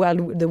have the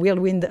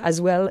whirlwind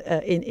as well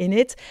in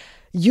it,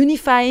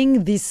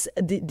 unifying these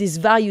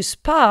various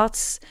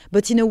parts,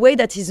 but in a way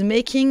that is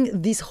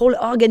making this whole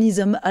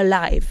organism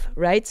alive,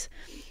 right?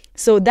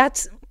 So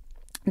that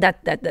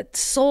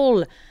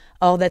soul,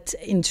 or that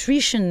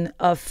intuition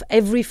of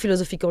every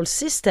philosophical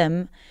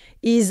system,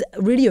 is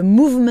really a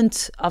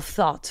movement of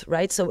thought,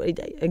 right? So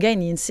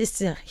again, he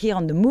insists here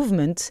on the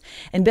movement,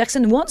 and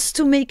Bergson wants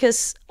to make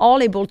us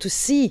all able to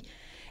see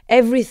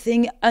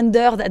everything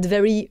under that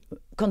very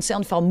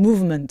concern for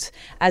movement,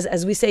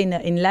 as we say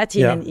in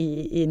Latin, and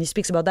he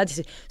speaks about that. He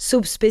says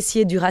sub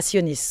specie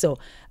durationis, so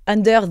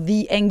under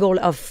the angle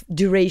of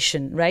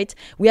duration, right?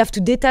 We have to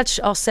detach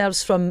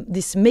ourselves from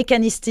this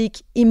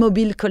mechanistic,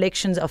 immobile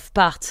collections of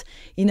parts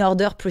in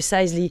order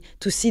precisely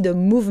to see the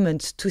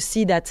movement, to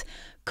see that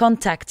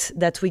contact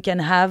that we can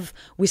have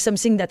with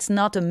something that's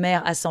not a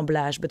mere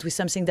assemblage, but with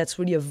something that's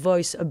really a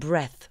voice, a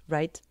breath,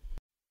 right?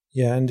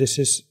 Yeah, and this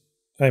is,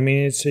 I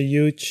mean, it's a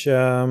huge,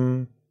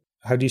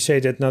 how do you say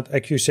that, not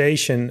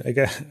accusation,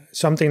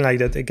 something like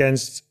that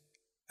against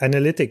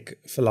analytic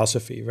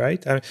philosophy,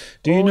 right?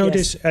 Do you know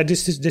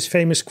this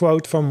famous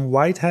quote from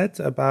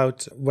Whitehead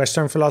about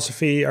Western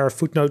philosophy are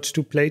footnotes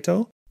to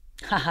Plato?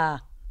 Haha.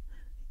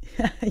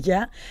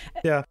 Yeah.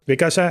 Yeah,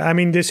 because I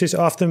mean, this is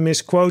often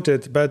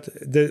misquoted, but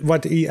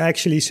what he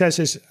actually says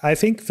is, I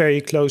think, very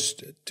close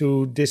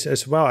to this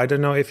as well. I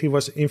don't know if he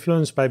was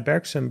influenced by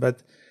Bergson,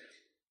 but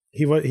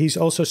he's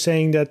also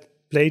saying that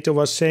Plato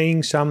was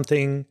saying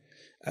something,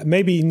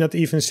 maybe not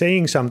even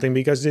saying something,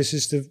 because this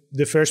is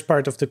the first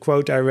part of the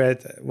quote I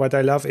read. What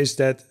I love is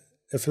that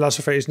a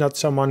philosopher is not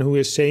someone who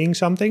is saying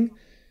something,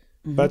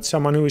 but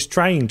someone who is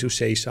trying to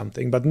say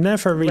something, but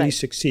never really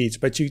succeeds.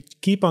 But you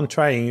keep on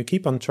trying,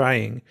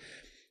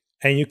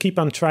 and you keep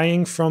on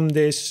trying from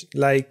this,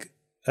 like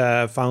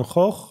Van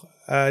Gogh,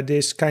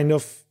 this kind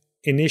of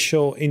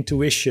initial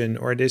intuition,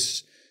 or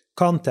this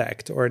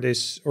contact, or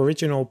this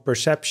original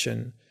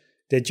perception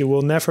that you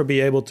will never be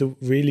able to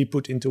really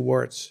put into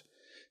words.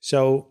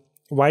 So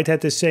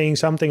Whitehead is saying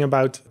something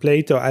about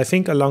Plato, I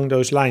think along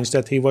those lines,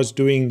 that he was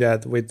doing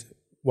that with,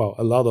 well,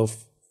 a lot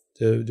of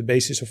the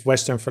basis of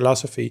Western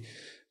philosophy,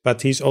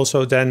 but he's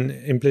also then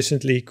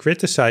implicitly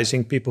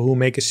criticizing people who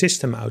make a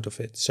system out of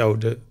it. So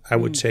I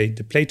would say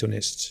the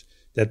Platonists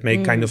that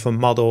make kind of a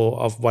model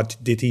of what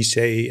did he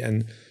say,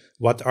 and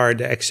what are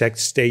the exact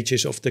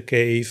stages of the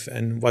cave,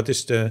 and what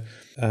is the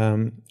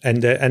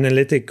and the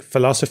analytic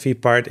philosophy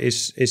part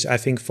is I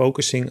think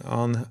focusing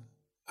on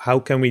how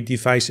can we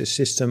devise a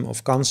system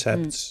of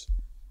concepts.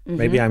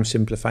 Maybe I'm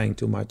simplifying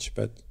too much,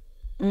 but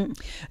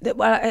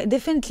well, I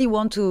definitely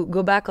want to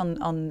go back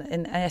on,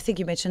 and I think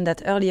you mentioned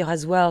that earlier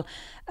as well,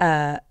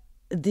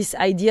 this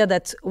idea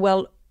that,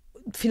 well,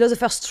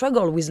 philosophers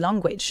struggle with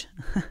language,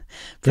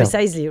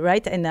 precisely,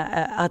 right? And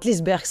at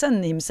least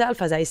Bergson himself,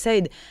 as I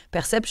said,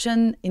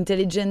 perception,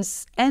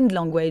 intelligence, and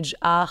language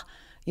are,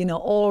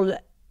 all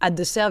at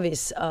the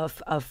service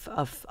of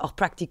our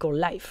practical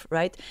life,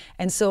 right?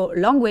 And so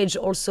language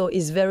also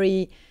is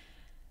very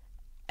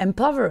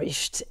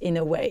impoverished in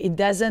a way. It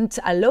doesn't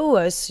allow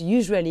us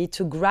usually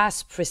to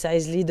grasp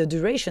precisely the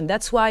duration.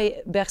 That's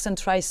why Bergson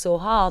tries so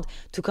hard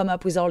to come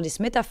up with all these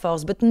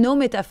metaphors, but no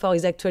metaphor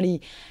is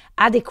actually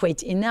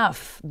adequate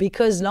enough,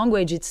 because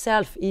language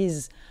itself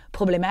is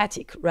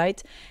problematic,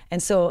 right?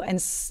 And so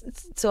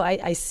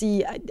I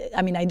see,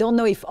 I mean, I don't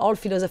know if all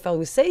philosophers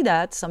will say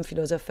that. Some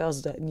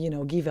philosophers,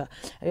 give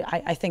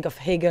I think of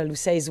Hegel, who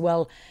says,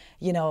 well,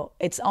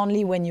 it's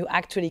only when you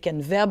actually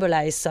can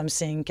verbalize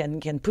something,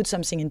 can put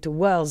something into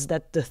words,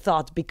 that the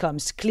thought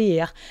becomes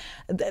clear.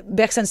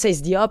 Bergson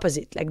says the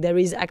opposite. Like, there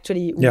is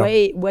actually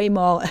way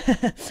more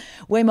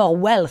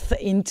wealth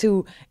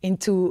into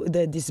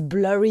this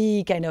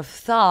blurry kind of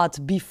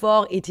thought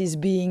before it is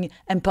being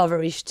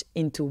impoverished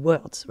into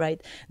words,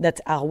 right?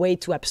 That are way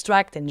too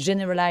abstract and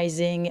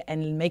generalizing,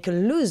 and make us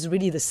lose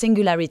really the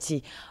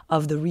singularity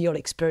of the real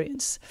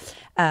experience.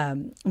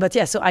 But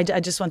yeah, so I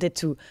just wanted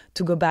to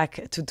go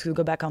back to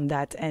go back on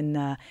that,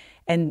 and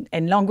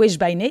language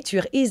by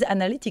nature is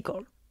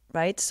analytical,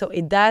 right? So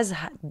it does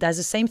the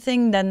same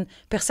thing than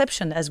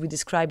perception, as we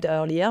described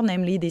earlier,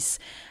 namely this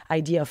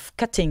idea of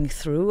cutting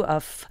through,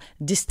 of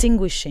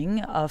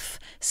distinguishing, of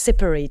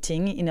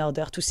separating in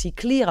order to see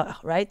clearer,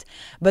 right?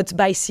 But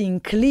by seeing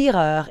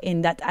clearer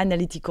in that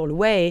analytical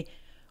way,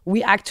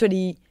 we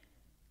actually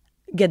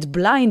get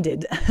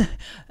blinded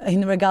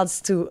in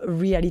regards to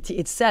reality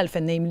itself,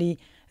 and namely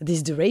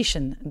this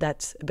duration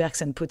that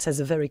Bergson puts as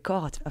a very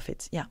core of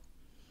it. Yeah.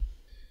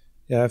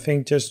 Yeah, I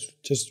think just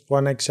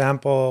one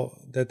example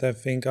that I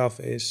think of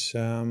is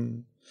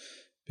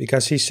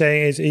because he's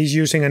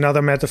using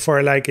another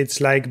metaphor, like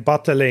it's like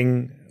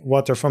bottling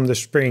water from the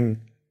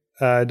spring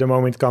the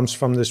moment it comes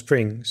from the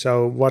spring.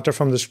 So water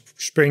from the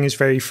spring is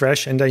very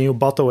fresh, and then you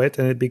bottle it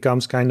and it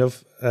becomes kind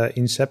of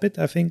insipid,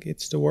 I think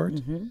it's the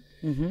word.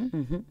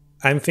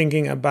 I'm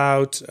thinking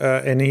about,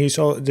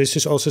 this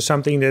is also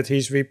something that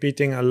he's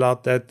repeating a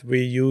lot, that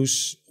we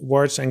use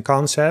words and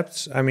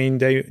concepts. I mean,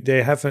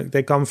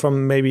 they come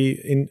from maybe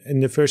in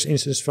the first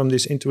instance from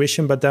this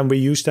intuition, but then we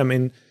use them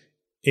in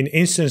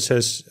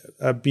instances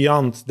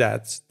beyond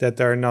that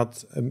are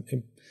not.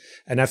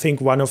 And I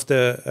think one of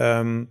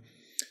the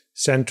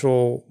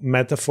central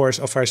metaphors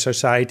of our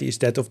society is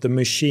that of the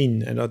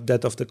machine and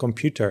that of the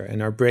computer.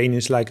 And our brain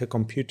is like a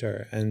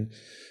computer, and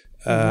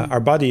our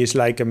body is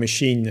like a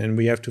machine, and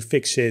we have to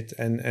fix it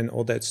and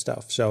all that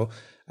stuff. So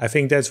I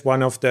think that's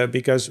one of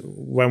because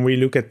when we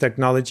look at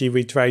technology,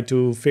 we try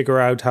to figure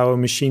out how a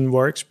machine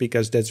works,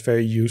 because that's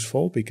very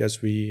useful,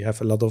 because we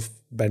have a lot of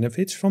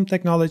benefits from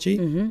technology.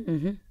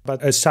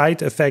 But a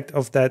side effect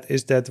of that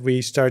is that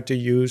we start to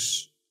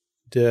use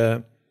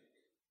the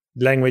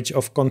language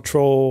of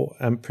control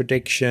and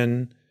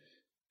prediction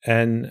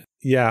and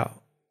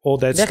all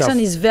that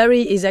Bergson stuff.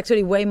 is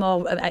actually way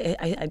more.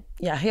 I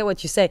hear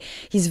what you say.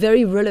 He's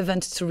very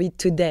relevant to read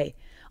today.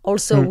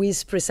 Also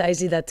with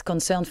precisely that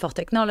concern for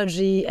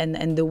technology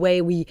and the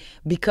way we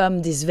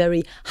become these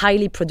very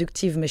highly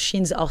productive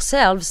machines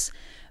ourselves,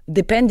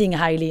 depending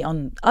highly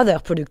on other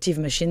productive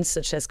machines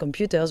such as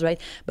computers, right?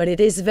 But it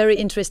is very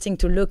interesting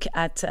to look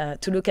at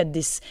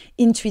this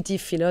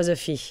intuitive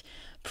philosophy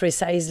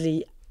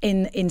precisely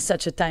in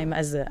such a time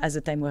as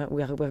the time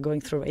we're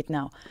going through right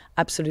now.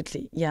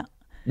 Absolutely, yeah.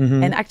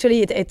 And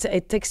actually,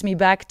 it takes me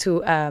back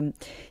to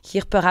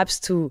here, perhaps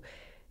to,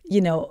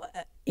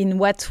 in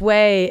what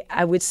way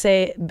I would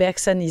say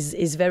Bergson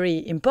is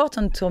very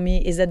important to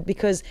me is that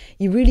because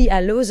he really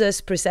allows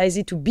us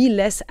precisely to be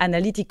less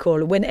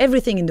analytical when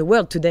everything in the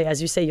world today, as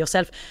you say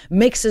yourself,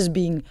 makes us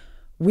being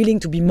willing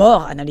to be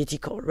more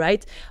analytical,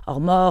 right? Or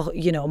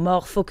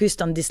more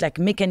focused on this like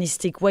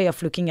mechanistic way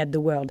of looking at the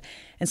world.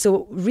 And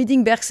so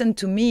reading Bergson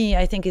to me,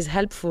 I think is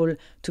helpful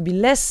to be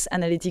less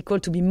analytical,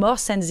 to be more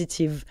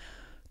sensitive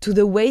to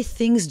the way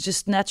things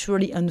just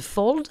naturally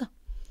unfold,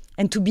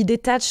 and to be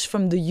detached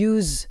from the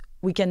use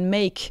we can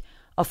make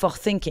of our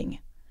thinking.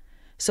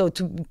 So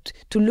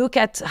to look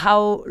at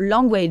how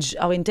language,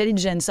 our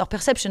intelligence, our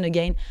perception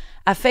again,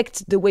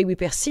 affect the way we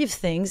perceive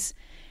things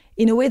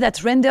in a way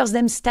that renders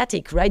them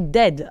static, right,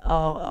 dead,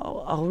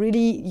 or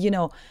really,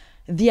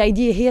 the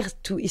idea here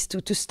is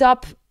to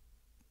stop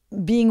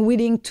being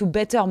willing to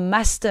better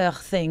master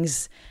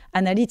things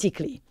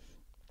analytically.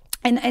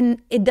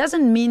 And it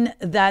doesn't mean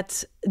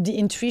that the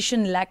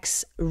intuition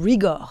lacks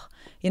rigor.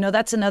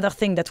 That's another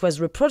thing that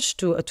was reproached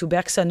to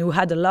Bergson, who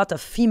had a lot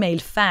of female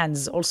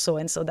fans also.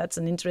 And so that's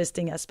an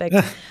interesting aspect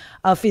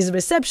of his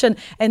reception.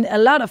 And a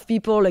lot of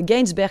people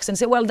against Bergson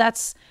say, well,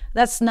 that's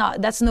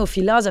no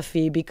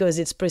philosophy, because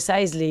it's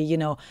precisely,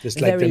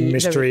 just like the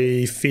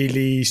mystery,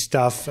 feely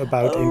stuff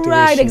about intuition.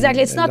 Right,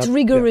 exactly. It's not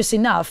rigorous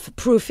enough.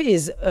 Proof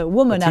is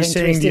women are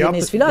interested in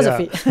his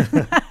philosophy.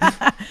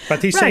 Yeah.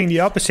 But he's saying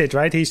the opposite,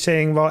 right? He's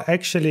saying, well,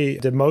 actually,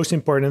 the most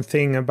important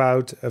thing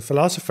about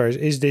philosophers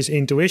is this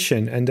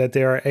intuition, and that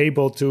they are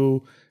able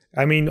to,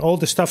 all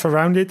the stuff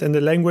around it and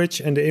the language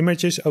and the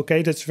images,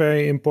 okay, that's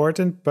very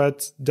important,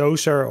 but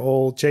those are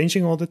all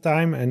changing all the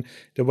time. And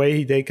the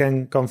way they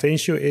can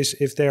convince you is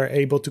if they're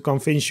able to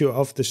convince you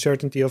of the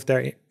certainty of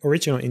their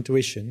original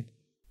intuition.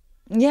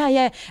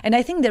 Yeah. And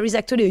I think there is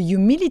actually a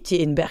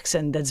humility in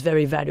Bergson that's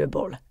very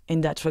valuable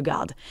in that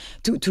regard.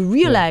 To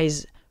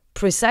realize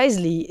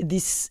precisely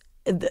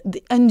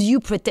the undue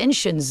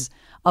pretensions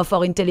of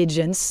our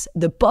intelligence,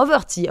 the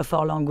poverty of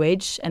our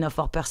language and of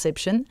our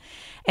perception.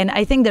 And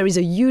I think there is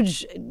a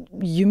huge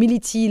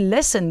humility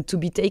lesson to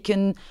be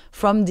taken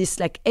from this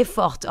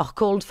effort or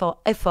called for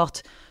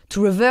effort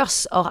to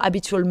reverse our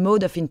habitual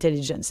mode of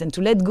intelligence and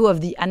to let go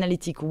of the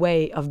analytic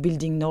way of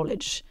building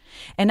knowledge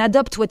and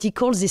adopt what he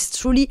calls this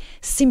truly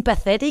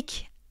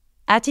sympathetic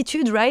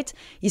attitude, right?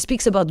 He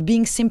speaks about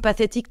being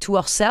sympathetic to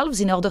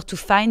ourselves in order to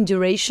find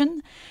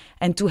duration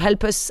and to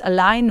help us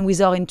align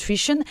with our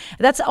intuition.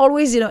 That's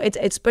always,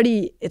 it's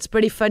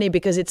pretty funny,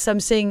 because it's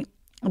something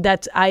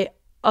that I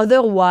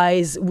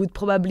otherwise would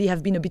probably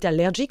have been a bit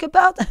allergic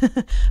about,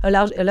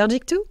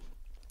 allergic to,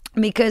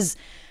 because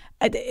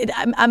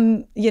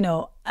I'm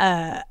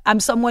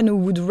someone who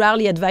would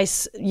rarely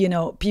advise,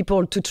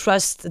 people to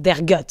trust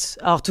their gut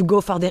or to go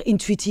for their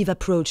intuitive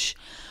approach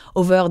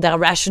over their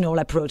rational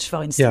approach,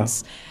 for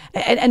instance.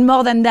 Yeah. And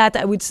more than that,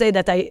 I would say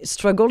that I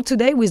struggle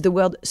today with the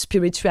word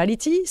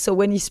spirituality. So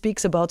when he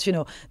speaks about,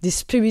 the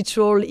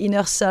spiritual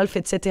inner self,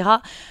 etc.,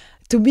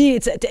 to me,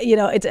 it's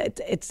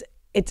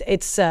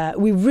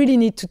we really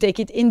need to take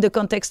it in the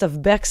context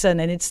of Bergson,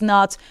 and it's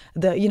not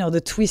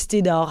the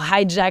twisted or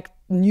hijacked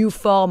new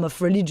form of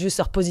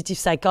religious or positive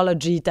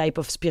psychology type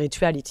of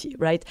spirituality,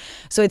 right?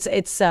 So it's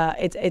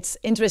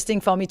interesting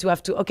for me to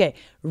have to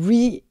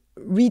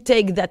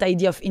retake that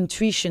idea of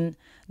intuition,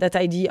 that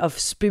idea of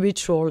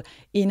spiritual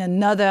in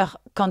another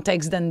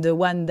context than the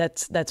one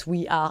that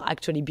we are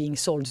actually being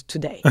sold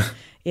today.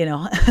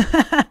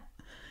 I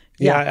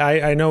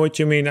know what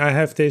you mean. I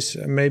have this,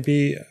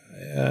 maybe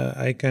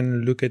I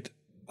can look it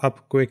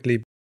up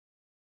quickly.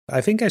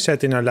 I think I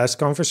said in our last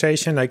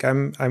conversation,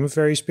 I'm a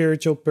very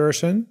spiritual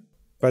person.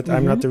 but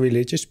I'm not a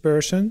religious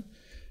person.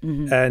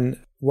 And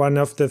one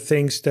of the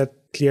things that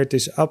cleared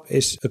this up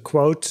is a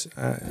quote,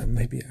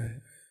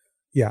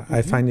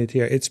 I find it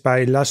here. It's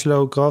by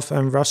Laszlo, Grof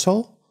and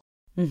Russell.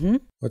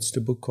 What's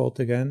the book called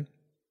again?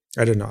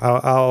 I don't know.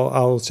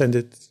 I'll send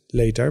it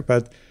later,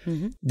 but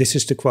this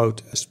is the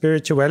quote.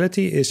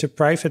 Spirituality is a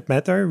private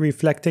matter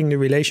reflecting the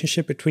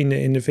relationship between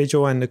the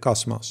individual and the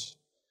cosmos.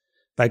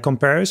 By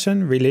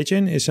comparison,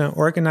 religion is an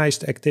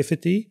organized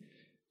activity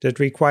that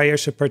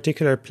requires a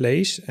particular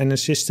place and a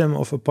system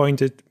of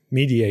appointed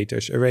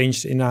mediators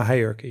arranged in a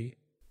hierarchy.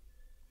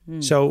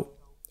 So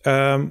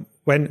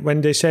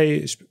when they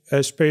say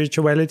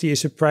spirituality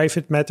is a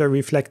private matter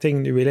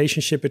reflecting the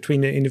relationship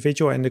between the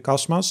individual and the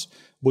cosmos,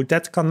 would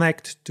that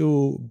connect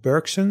to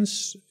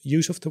Bergson's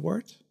use of the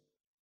word?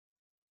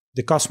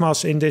 The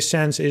cosmos in this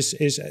sense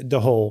is the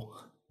whole.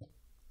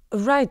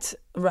 Right.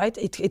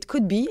 It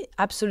could be,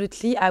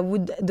 absolutely.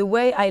 The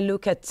way I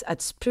look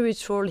at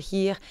spiritual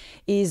here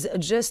is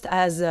just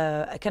as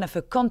a kind of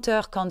a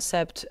counter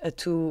concept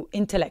to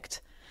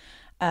intellect.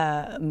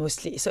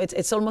 Mostly. So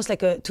it's almost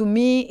like to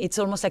me, it's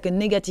almost like a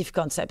negative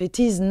concept. It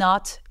is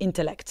not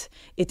intellect.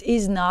 It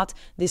is not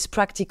this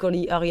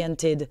practically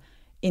oriented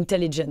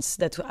intelligence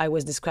that I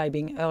was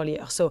describing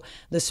earlier. So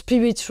the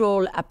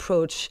spiritual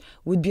approach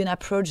would be an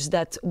approach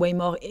that's way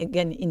more,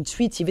 again,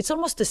 intuitive. It's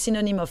almost a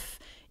synonym of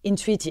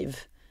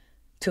intuitive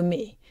to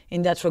me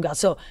in that regard.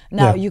 So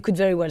now you could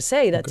very well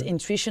say that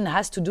intuition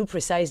has to do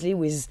precisely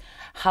with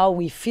how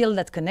we feel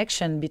that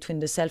connection between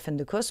the self and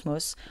the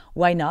cosmos.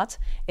 Why not?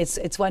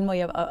 It's one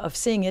way of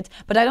seeing it,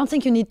 but I don't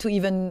think you need to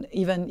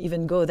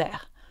even go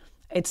there.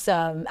 It's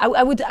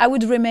I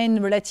would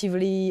remain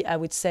relatively, I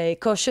would say,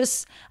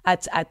 cautious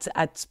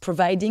at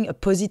providing a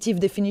positive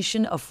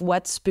definition of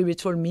what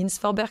spiritual means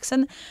for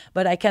Bergson,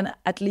 but I can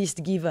at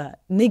least give a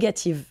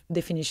negative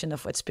definition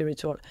of what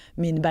spiritual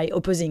means by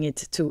opposing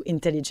it to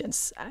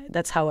intelligence.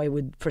 That's how I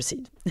would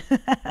proceed.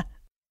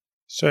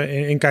 So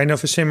in kind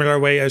of a similar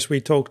way as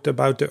we talked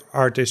about the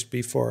artist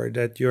before,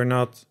 that you're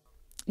not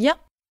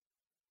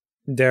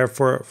there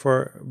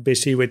for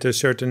busy with a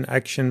certain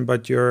action,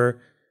 but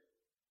you're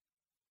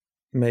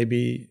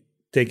maybe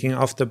taking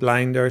off the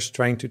blinders,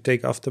 trying to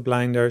take off the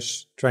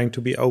blinders, trying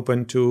to be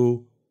open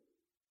to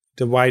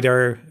the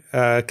wider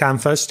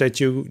canvas that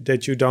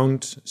you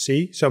don't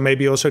see. So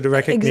maybe also the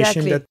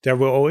recognition that there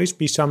will always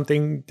be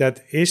something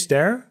that is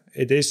there.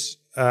 It is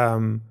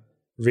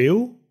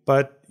real,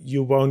 but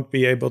you won't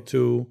be able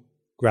to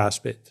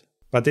grasp it.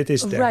 But it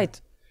is there. Right.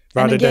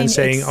 Rather than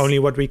saying only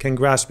what we can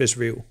grasp is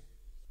real.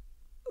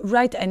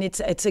 Right, and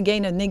it's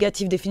again a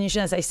negative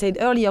definition. As I said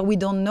earlier, we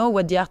don't know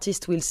what the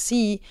artist will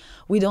see.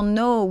 We don't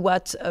know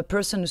what a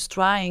person who's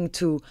trying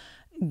to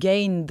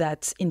gain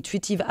that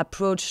intuitive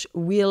approach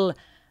will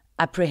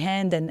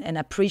apprehend and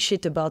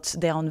appreciate about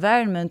their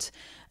environment.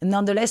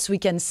 Nonetheless, we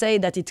can say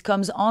that it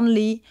comes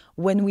only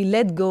when we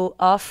let go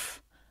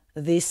of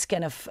this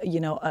kind of,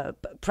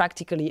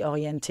 practically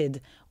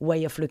oriented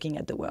way of looking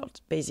at the world,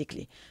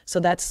 basically. So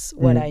that's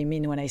what I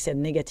mean when I said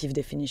negative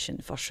definition,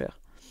 for sure.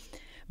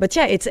 But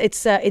yeah,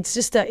 it's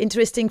just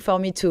interesting for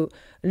me to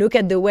look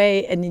at the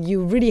way, and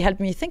you really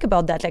helped me think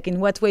about that, like in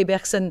what way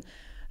Bergson,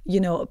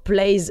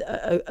 plays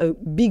a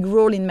big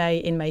role in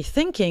my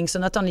thinking. So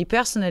not only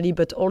personally,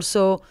 but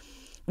also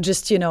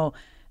just,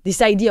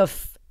 this idea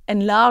of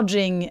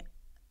enlarging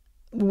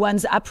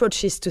one's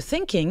approaches to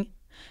thinking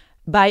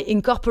by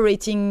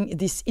incorporating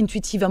this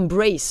intuitive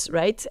embrace,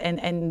 right?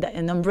 And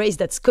an embrace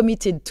that's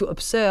committed to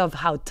observe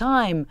how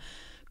time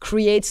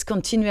creates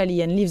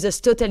continually and leaves us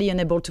totally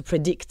unable to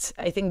predict.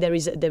 I think there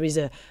is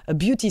a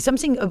beauty,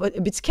 something a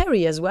bit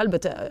scary as well,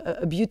 but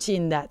a beauty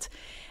in that.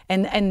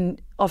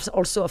 And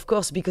also, of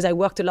course, because I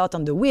worked a lot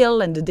on the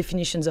will and the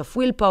definitions of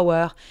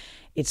willpower,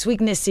 its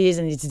weaknesses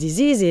and its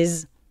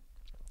diseases,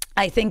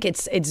 I think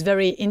it's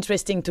very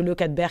interesting to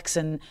look at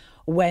Bergson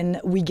when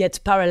we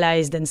get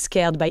paralyzed and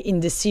scared by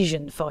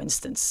indecision, for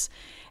instance.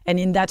 And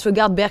in that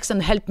regard,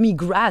 Bergson helped me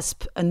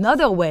grasp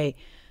another way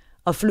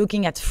of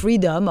looking at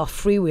freedom or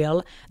free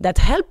will that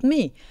helped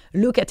me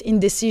look at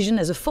indecision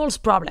as a false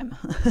problem,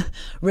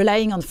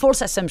 relying on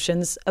false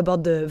assumptions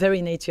about the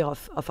very nature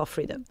of our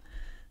freedom.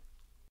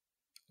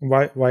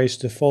 Why is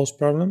the false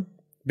problem?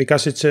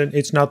 Because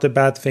it's not a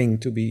bad thing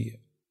to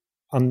be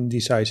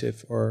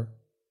undecisive, or?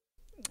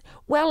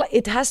 Well,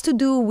 it has to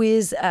do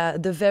with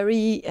the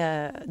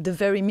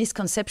very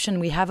misconception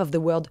we have of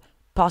the word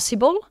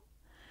possible.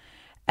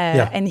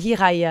 And here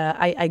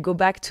I go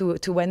back to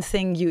one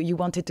thing you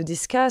wanted to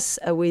discuss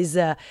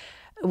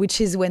which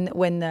is when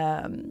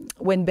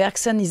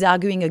Bergson is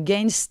arguing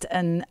against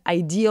an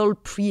ideal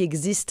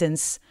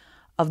pre-existence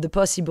of the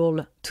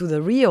possible to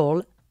the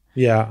real.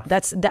 Yeah,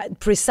 that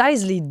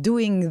precisely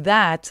doing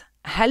that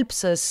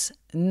helps us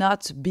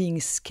not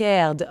being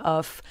scared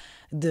of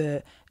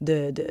the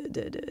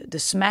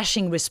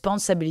smashing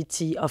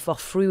responsibility of our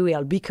free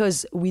will,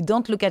 because we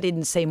don't look at it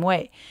in the same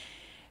way.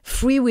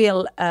 Free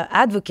will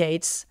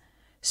advocates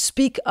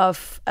speak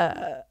of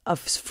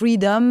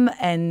freedom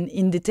and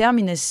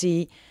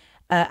indeterminacy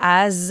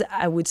as,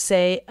 I would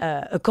say,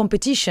 a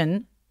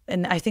competition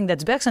and I think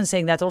that's Bergson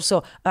saying that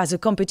also, as a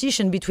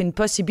competition between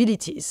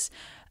possibilities.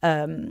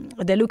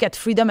 They look at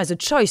freedom as a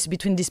choice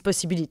between these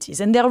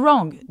possibilities, and they're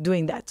wrong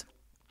doing that.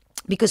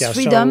 Because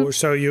freedom...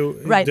 So you,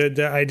 right.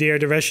 The idea,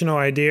 the rational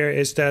idea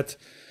is that,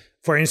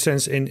 for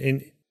instance,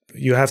 in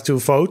you have to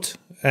vote,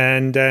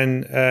 and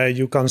then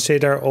you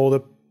consider all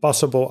the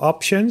possible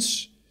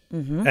options,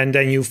 and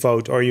then you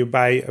vote, or you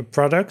buy a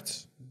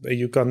product,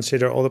 you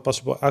consider all the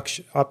possible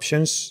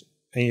options,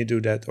 and you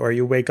do that. Or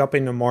you wake up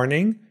in the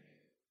morning,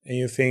 and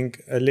you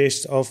think a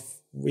list of,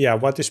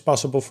 what is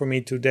possible for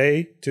me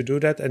today to do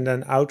that, and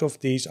then out of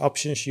these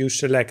options, you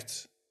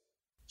select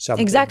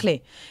something.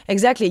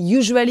 Exactly.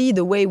 Usually,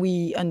 the way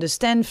we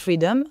understand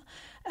freedom,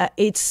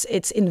 it's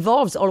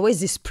involves always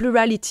this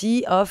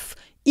plurality of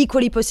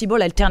equally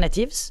possible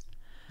alternatives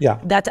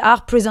that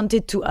are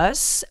presented to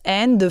us,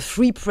 and the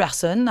free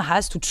person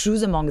has to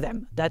choose among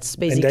them. That's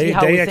basically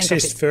how we think of it. They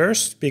exist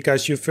first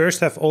because you first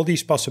have all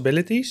these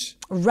possibilities.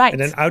 Right.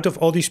 And then out of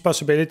all these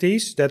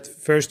possibilities that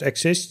first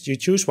exist, you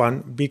choose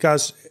one,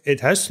 because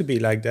it has to be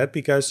like that,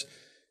 because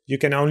you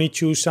can only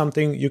choose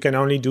something, you can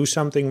only do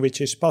something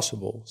which is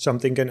possible.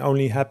 Something can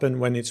only happen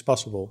when it's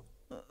possible.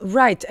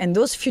 Right, and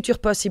those future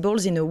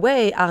possibles, in a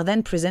way, are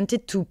then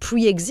presented to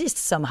pre-exist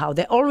somehow.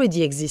 They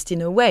already exist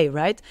in a way,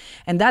 right?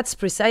 And that's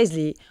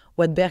precisely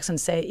what Bergson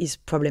says is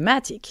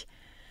problematic.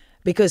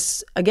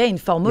 Because, again,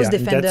 for most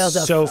defenders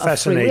of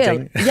free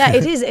will...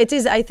 it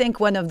is, I think,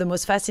 one of the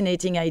most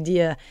fascinating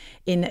ideas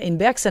in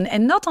Bergson.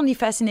 And not only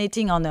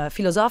fascinating on a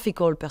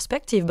philosophical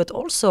perspective, but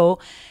also,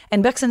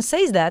 and Bergson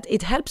says that,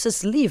 it helps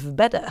us live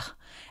better.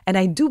 And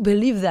I do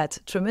believe that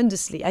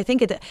tremendously. I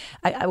think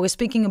I was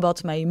speaking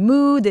about my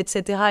mood,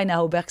 etc., and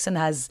how Bergson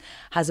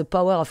has a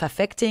power of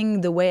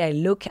affecting the way I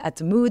look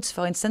at moods,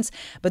 for instance.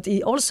 But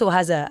he also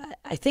has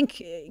I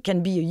think,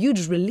 can be a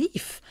huge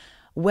relief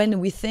when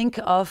we think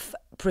of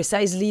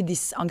precisely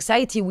this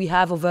anxiety we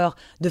have over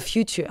the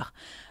future.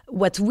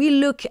 What we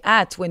look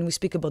at when we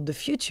speak about the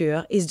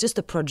future is just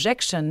a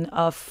projection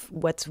of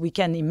what we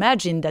can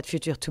imagine that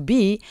future to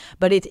be,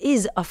 but it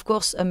is, of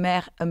course, a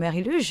mere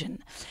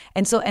illusion.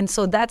 And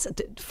so that's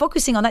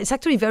focusing on that. It's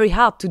actually very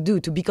hard to do,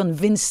 to be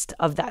convinced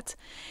of that.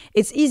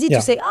 It's easy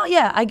to say, oh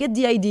yeah, I get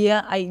the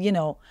idea.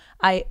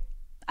 I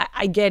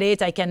get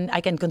it. I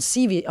can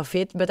conceive of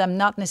it, but I'm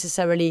not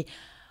necessarily,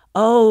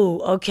 oh,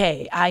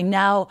 okay,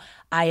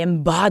 I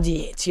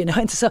embody it,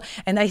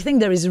 and I think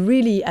there is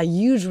really a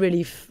huge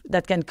relief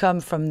that can come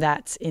from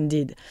that,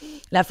 indeed.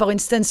 Like, for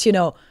instance,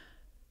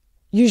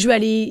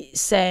 usually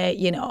say,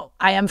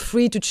 I am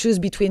free to choose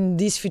between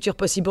these future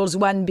possibles,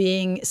 one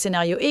being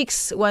scenario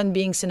X, one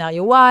being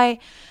scenario Y.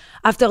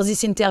 After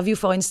this interview,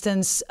 for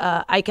instance,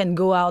 I can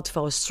go out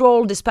for a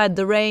stroll despite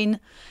the rain.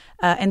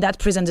 And that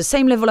presents the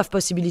same level of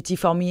possibility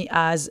for me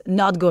as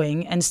not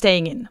going and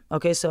staying in.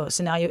 Okay, so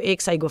scenario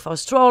X, I go for a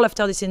stroll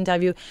after this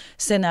interview.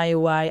 Scenario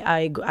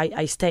Y,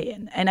 I stay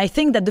in. And I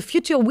think that the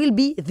future will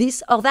be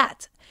this or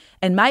that.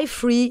 And my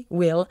free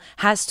will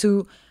has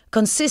to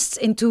consist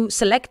into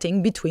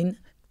selecting between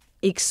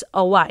X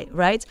or Y,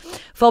 right?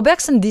 For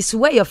Bergson, this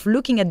way of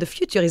looking at the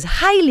future is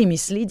highly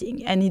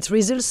misleading, and it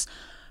results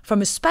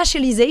from a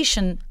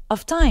spatialization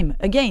of time.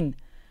 Again,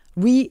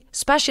 we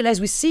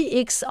specialize, we see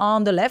X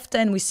on the left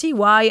and we see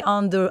Y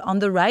on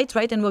the right,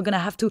 and we're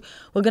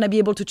gonna be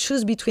able to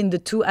choose between the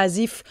two as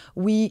if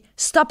we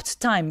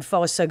stopped time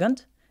for a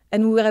second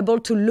and we were able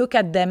to look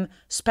at them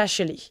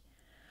spatially.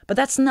 But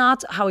that's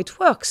not how it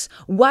works.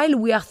 While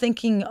we are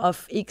thinking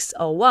of X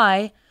or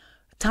Y,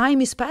 time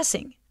is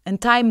passing,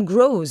 and time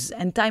grows,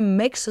 and time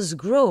makes us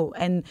grow.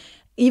 And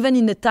even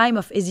in the time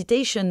of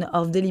hesitation,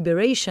 of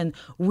deliberation,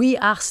 we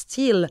are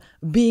still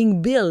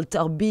being built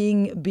or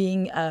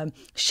being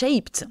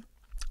shaped.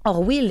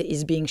 Our will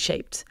is being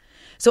shaped.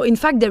 So in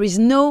fact, there is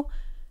no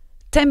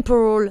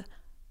temporal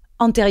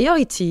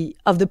anteriority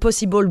of the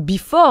possible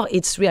before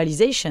its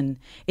realization.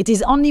 It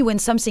is only when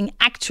something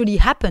actually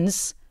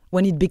happens,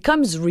 when it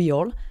becomes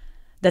real,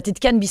 that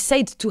it can be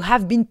said to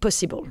have been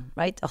possible,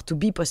 right? Or to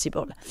be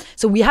possible.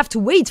 So we have to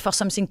wait for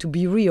something to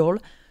be real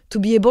to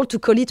be able to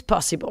call it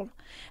possible.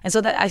 And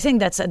so that, I think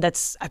that's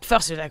at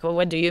first you're like, well,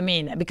 what do you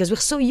mean? Because we're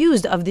so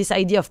used of this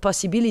idea of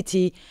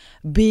possibility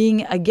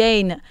being,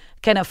 again,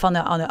 kind of on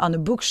a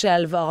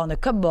bookshelf or on a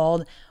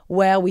cupboard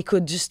where we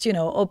could just,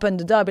 open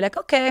the door, be like,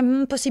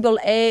 okay,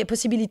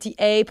 possibility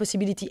A,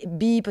 possibility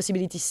B,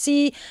 possibility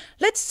C.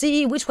 Let's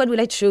see, which one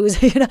will I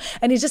choose?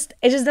 And it just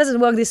doesn't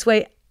work this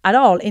way at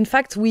all. In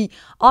fact, we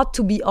ought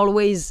to be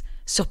always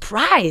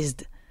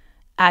surprised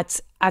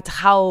at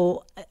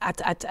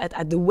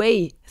the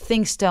way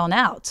things turn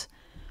out.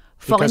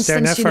 For because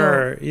instance,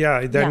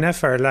 they're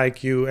never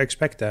like you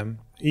expect them.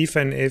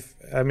 Even if,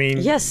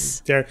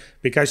 yes, they're,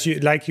 because you,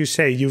 like you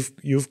say,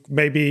 you've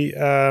maybe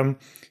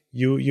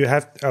you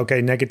have,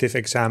 okay, negative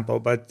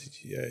example, but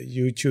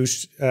you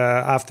choose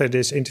after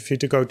this interview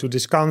to go to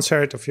this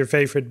concert of your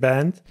favorite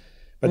band,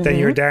 but then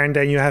you're there and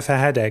then you have a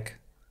headache,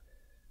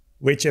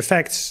 which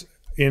affects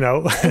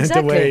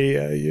Exactly.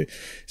 The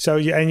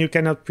way and you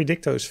cannot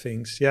predict those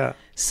things. Yeah.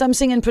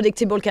 Something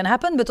unpredictable can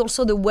happen, but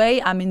also the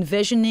way I'm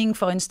envisioning,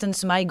 for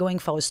instance, my going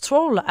for a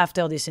stroll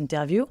after this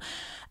interview,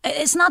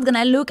 it's not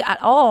gonna look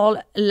at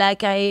all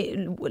like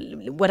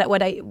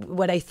what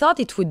I thought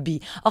it would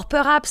be. Or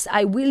perhaps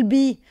I will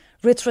be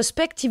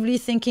retrospectively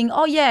thinking,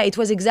 oh yeah, it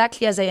was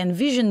exactly as I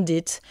envisioned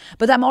it,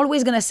 but I'm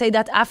always gonna say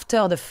that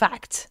after the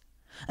fact.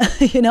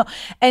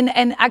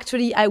 And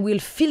actually I will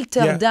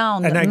filter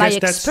down and I my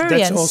guess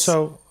experience. That's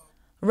also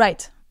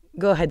right.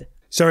 Go ahead.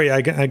 Sorry,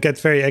 I get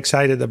very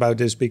excited about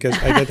this because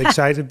I get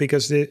excited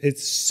because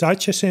it's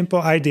such a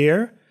simple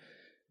idea,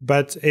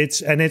 but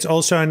it's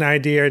also an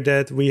idea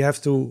that we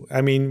have to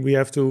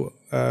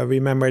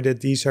remember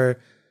that these are,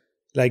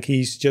 like,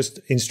 he's just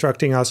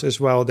instructing us as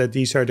well, that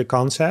these are the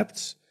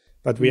concepts.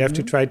 But we have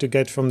to try to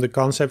get from the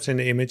concepts and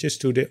the images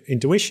to the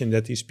intuition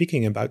that he's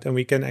speaking about. And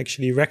we can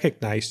actually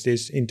recognize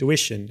this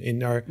intuition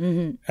in our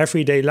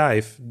everyday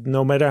life,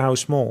 no matter how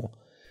small.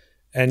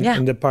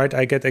 And the part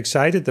I get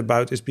excited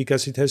about is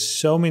because it has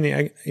so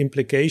many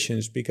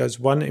implications.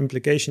 Because one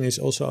implication is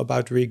also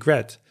about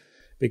regret.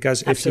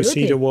 Because if you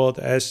see the world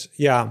as,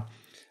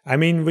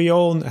 we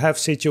all have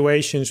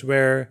situations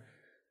where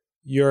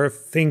you're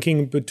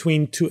thinking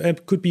between two,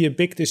 it could be a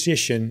big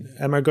decision.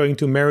 Am I going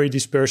to marry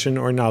this person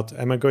or not?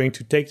 Am I going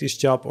to take this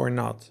job or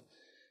not?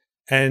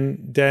 And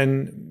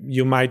then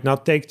you might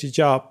not take the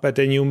job, but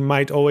then you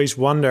might always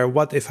wonder,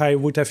 what if I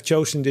would have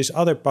chosen this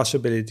other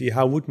possibility?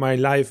 How would my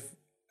life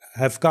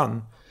have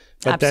gone?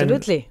 But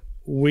absolutely.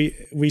 Then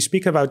we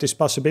speak about this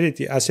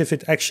possibility as if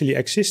it actually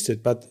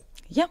existed. But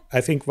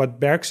I think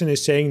what Bergson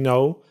is saying,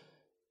 no,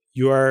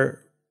 you are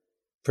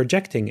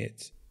projecting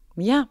it.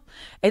 Yeah.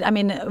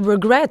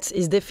 Regret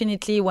is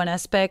definitely one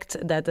aspect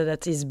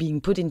that is being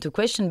put into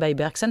question by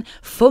Bergson.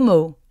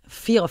 FOMO,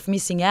 fear of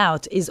missing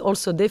out, is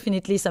also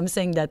definitely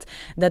something that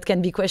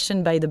can be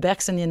questioned by the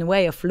Bergsonian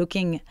way of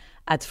looking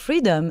at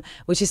freedom,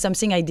 which is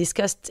something I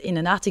discussed in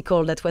an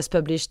article that was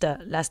published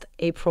last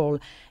April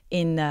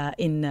in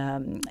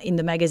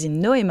the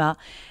magazine Noema.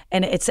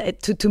 And it's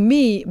to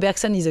me,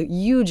 Bergson is a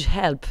huge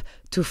help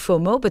to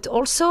FOMO, but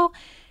also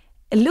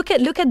look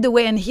at the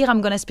way, and here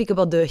I'm going to speak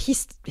about the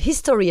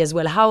history as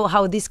well,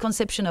 how this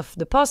conception of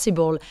the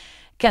possible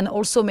can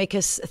also make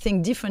us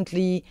think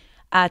differently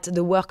at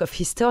the work of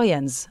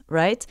historians,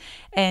 right?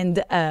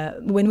 And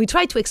when we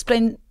try to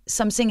explain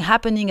something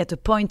happening at a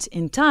point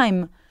in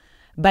time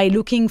by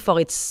looking for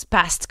its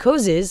past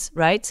causes,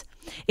 right?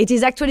 It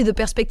is actually the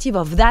perspective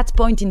of that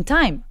point in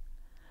time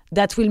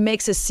that will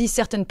make us see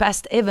certain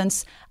past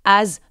events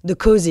as the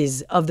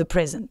causes of the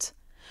present.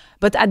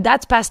 But at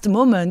that past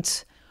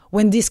moment,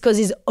 when these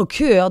causes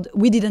occurred,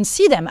 we didn't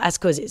see them as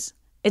causes.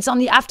 It's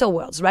only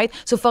afterwards, right?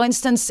 So, for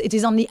instance, it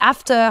is only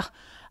after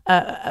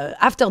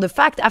the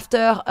fact,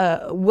 after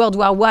World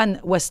War I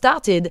was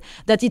started,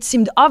 that it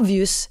seemed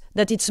obvious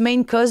that its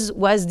main cause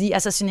was the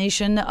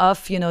assassination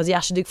of, the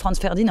Archduke Franz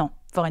Ferdinand,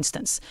 for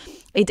instance.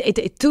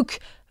 It took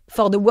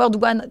for the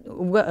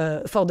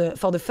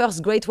for the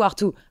First Great War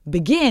to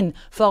begin,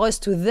 for us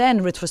to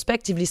then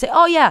retrospectively say,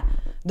 oh yeah,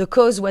 the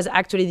cause was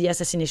actually the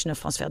assassination of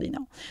Franz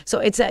Ferdinand. So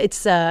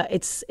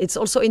it's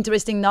also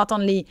interesting, not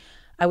only,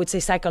 I would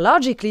say,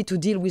 psychologically, to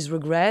deal with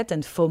regret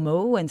and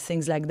FOMO and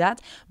things like that,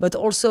 but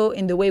also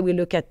in the way we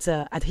look at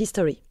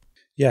history.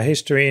 Yeah,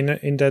 history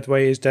in that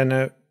way is then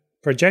a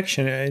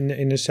projection.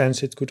 In a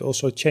sense, it could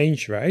also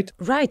change, right?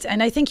 Right.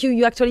 And I think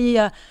you actually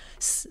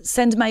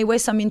sent my way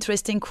some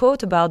interesting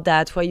quote about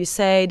that, where you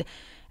said,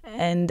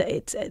 and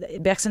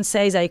Bergson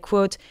says, I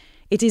quote,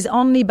 "It is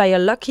only by a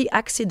lucky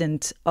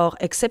accident or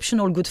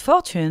exceptional good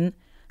fortune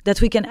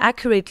that we can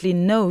accurately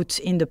note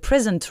in the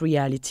present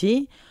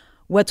reality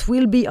what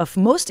will be of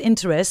most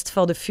interest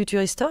for the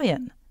future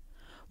historian.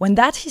 When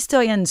that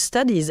historian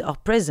studies our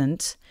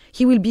present,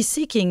 he will be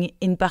seeking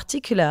in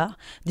particular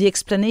the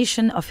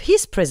explanation of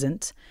his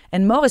present,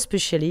 and more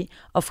especially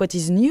of what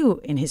is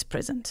new in his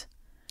present."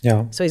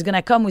 Yeah. So he's going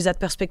to come with that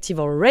perspective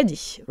already,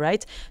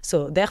 right?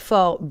 So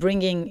therefore,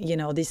 bringing,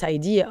 this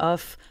idea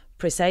of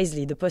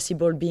precisely the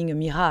possible being a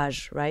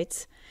mirage,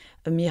 right?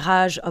 A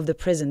mirage of the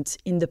present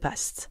in the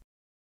past.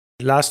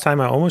 Last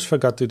time I almost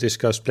forgot to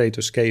discuss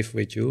Plato's cave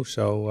with you,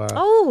 so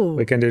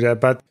we can do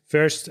that. But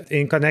first,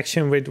 in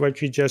connection with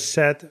what you just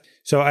said,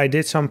 so I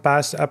did some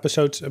past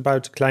episodes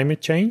about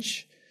climate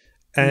change,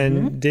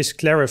 and this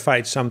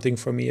clarified something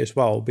for me as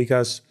well,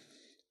 because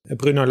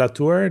Bruno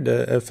Latour,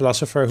 the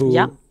philosopher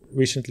who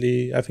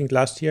recently, I think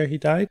last year he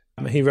died,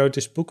 he wrote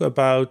this book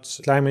about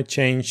climate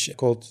change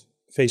called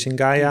Facing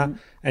Gaia,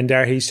 and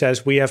there he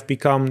says we have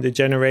become the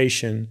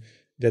generation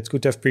that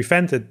could have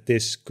prevented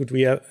this,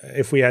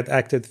 if we had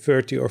acted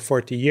 30 or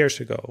 40 years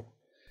ago.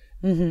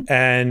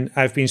 And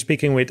I've been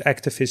speaking with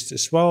activists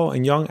as well,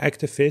 and young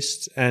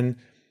activists, and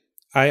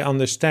I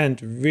understand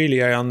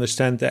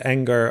the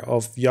anger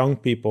of young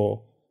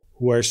people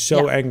who are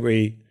so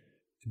angry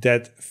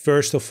that,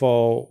 first of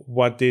all,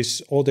 what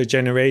this older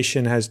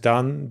generation has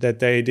done, that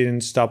they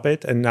didn't stop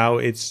it, and now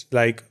it's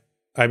like,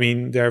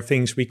 there are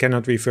things we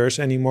cannot reverse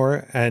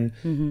anymore, and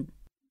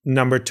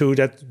number two,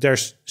 that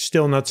there's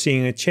still not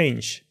seeing a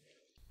change.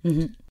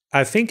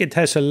 I think it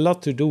has a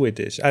lot to do with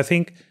this. I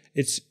think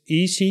it's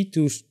easy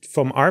to,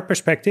 from our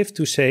perspective,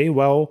 to say,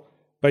 well,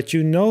 but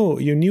you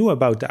knew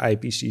about the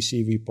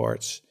IPCC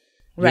reports.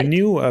 Right. You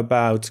knew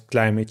about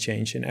climate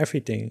change and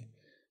everything.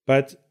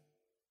 But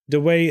the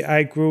way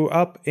I grew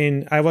up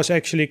I was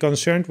actually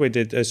concerned with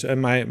it as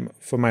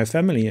for my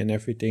family and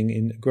everything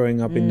in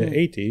growing up in the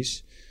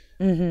 80s.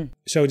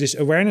 So this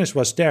awareness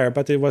was there,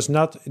 but it was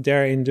not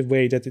there in the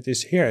way that it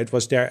is here. It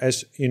was there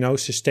as,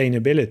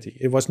 sustainability.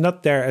 It was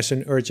not there as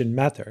an urgent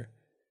matter.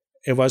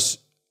 It was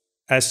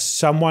as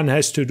someone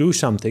has to do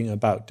something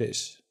about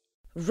this.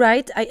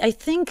 Right. I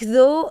think,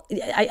 though,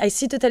 I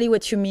see totally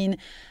what you mean,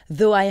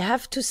 though I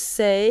have to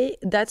say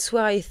that's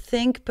where I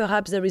think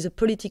perhaps there is a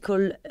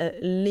political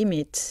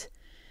limit,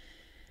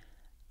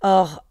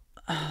 or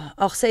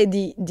say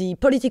the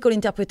political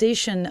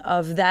interpretation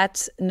of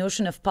that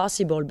notion of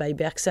possible by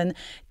Bergson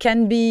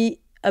can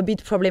be a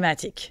bit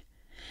problematic.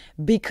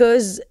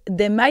 Because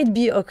there might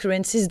be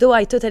occurrences, though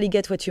I totally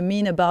get what you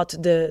mean about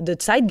the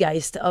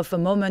zeitgeist of a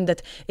moment,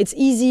 that it's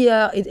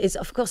easier,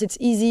 of course it's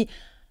easy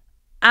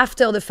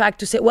after the fact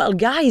to say, well,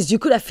 guys, you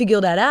could have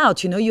figured that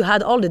out. You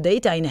had all the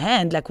data in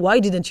hand. Like, why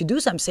didn't you do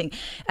something?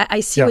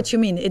 I see what you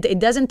mean. It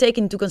doesn't take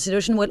into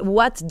consideration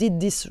what did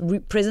this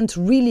present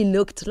really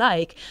looked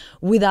like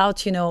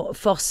without,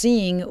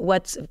 foreseeing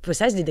what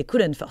precisely they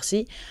couldn't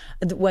foresee,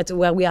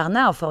 where we are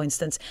now, for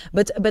instance.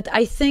 But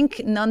I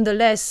think,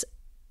 nonetheless,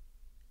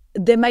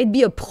 there might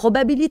be a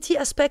probability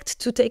aspect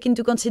to take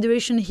into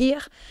consideration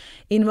here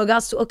in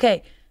regards to,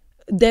 okay,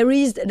 there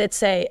is, let's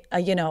say,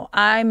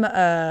 I'm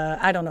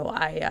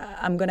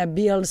going to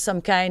build some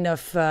kind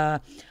of,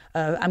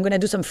 I'm going to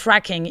do some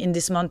fracking in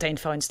this mountain,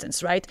 for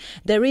instance, right?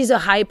 There is a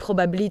high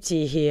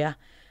probability here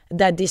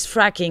that this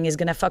fracking is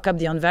going to fuck up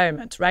the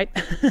environment, right?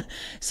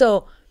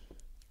 So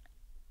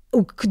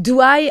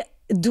do I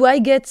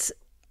get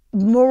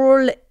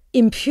moral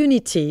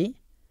impunity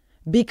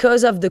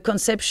because of the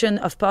conception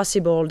of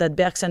possible that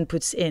Bergson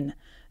puts in?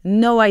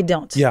 No, I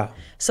don't. Yeah.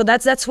 So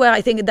that's where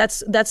I think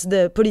that's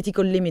the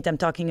political limit I'm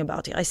talking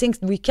about here. I think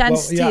we can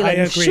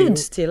should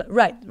still.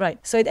 Right.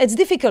 So it's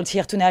difficult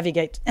here to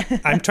navigate.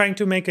 I'm trying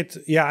to make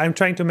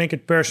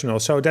it personal.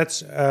 So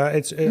that's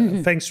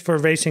thanks for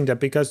raising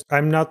that, because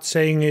I'm not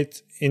saying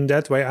it in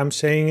that way. I'm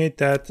saying it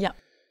that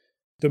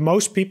the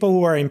most people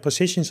who are in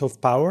positions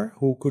of power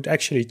who could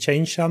actually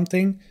change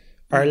something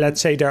are, let's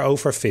say, they're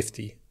over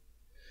 50.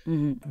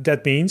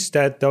 That means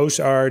that those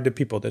are the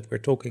people that we're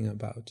talking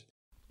about.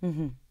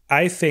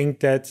 I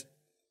think that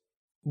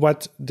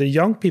what the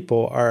young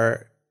people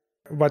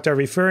what they're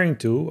referring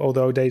to,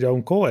 although they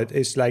don't call it,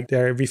 is like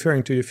they're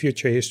referring to the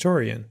future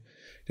historian.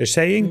 They're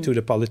saying to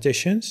the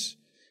politicians,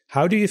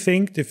 how do you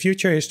think the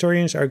future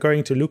historians are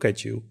going to look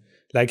at you?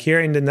 Like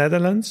here in the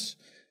Netherlands,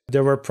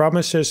 there were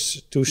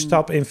promises to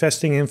stop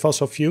investing in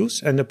fossil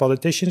fuels, and the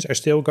politicians are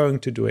still going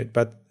to do it.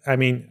 But I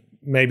mean,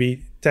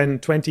 maybe 10,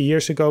 20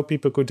 years ago,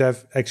 people could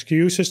have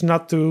excuses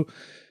not to.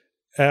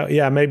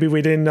 Maybe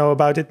we didn't know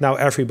about it. Now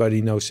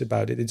everybody knows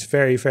about it. It's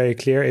very, very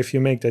clear if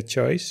you make that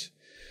choice.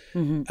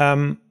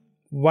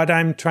 What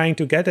I'm trying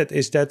to get at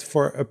is that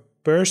for a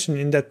person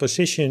in that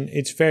position,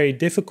 it's very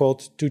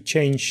difficult to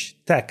change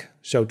tack,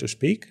 so to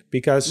speak,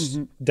 because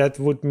that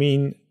would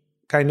mean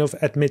kind of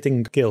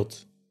admitting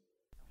guilt.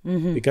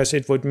 Because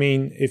it would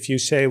mean if you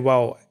say,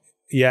 well,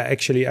 yeah,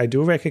 actually, I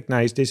do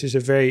recognize this is a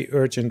very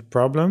urgent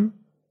problem.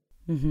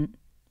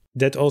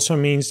 That also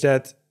means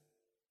that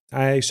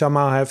I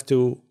somehow have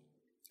to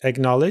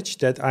acknowledge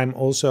that I'm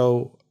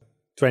also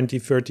 20,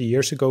 30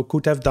 years ago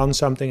could have done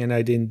something and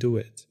I didn't do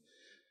it.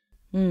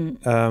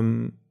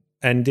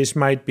 And this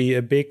might be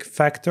a big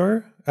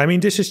factor. I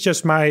mean, this is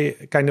just my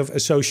kind of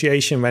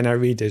association when I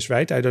read this,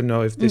 right? I don't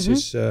know if this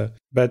is,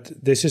 but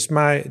this is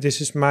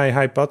my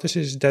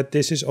hypothesis that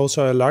this is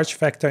also a large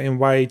factor in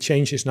why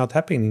change is not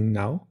happening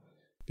now.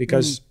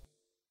 Because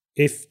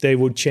if they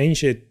would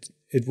change it,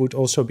 it would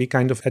also be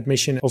kind of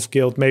admission of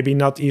guilt, maybe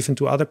not even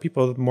to other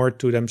people, more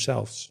to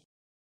themselves.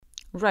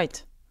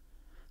 Right,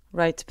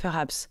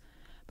 perhaps.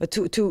 But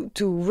to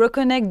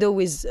reconnect, though,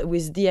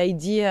 with the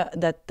idea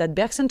that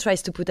Bergson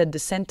tries to put at the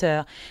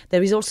center,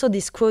 there is also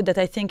this quote that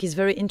I think is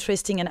very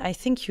interesting, and I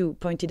think you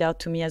pointed out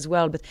to me as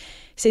well, but it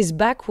says,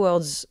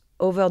 backwards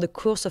over the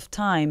course of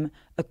time,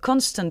 a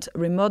constant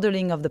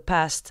remodeling of the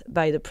past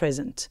by the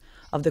present,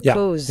 of the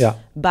cause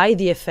by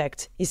the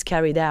effect is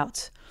carried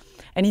out.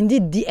 And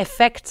indeed, the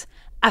effect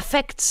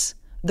affects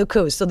the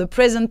cause. So the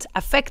present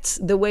affects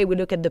the way we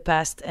look at the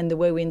past and the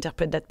way we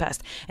interpret that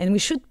past. And we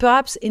should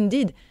perhaps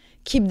indeed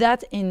keep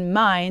that in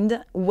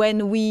mind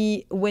when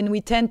we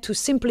tend to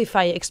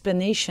simplify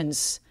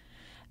explanations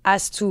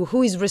as to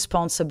who is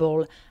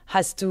responsible,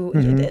 has to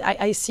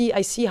I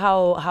see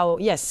how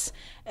yes,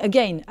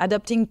 again,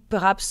 adopting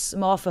perhaps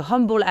more of a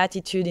humble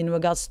attitude in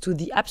regards to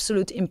the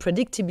absolute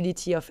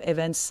unpredictability of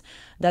events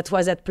that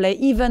was at play,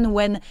 even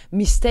when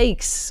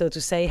mistakes, so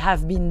to say,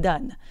 have been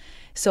done.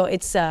 So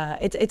it's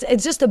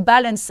just a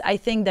balance, I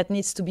think, that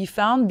needs to be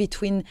found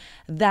between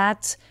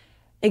that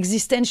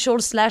existential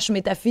 /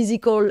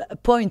 metaphysical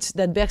point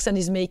that Bergson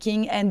is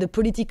making, and the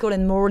political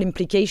and moral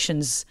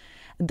implications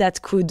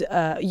that could,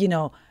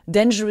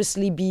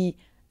 dangerously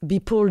be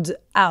pulled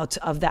out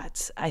of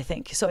that, I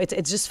think. So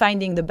it's just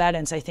finding the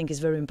balance, I think, is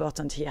very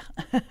important here.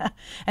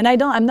 And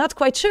I'm not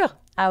quite sure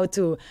how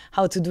to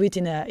do it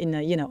in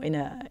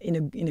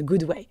a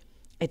good way.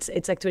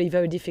 It's actually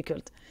very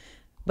difficult.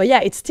 But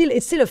yeah, it's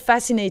still a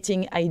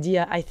fascinating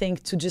idea, I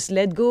think, to just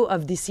let go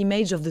of this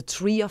image of the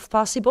tree of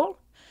possible,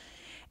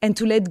 and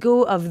to let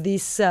go of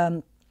this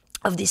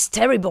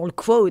terrible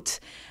quote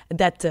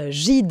that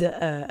Gide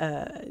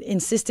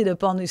insisted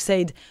upon, who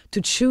said,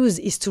 to choose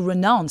is to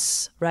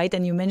renounce, right?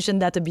 And you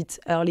mentioned that a bit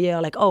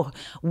earlier, like,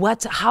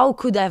 how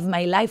could have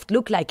my life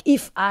look like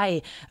if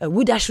I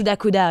woulda, shoulda,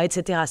 coulda,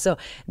 etc. So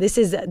this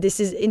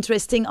is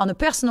interesting on a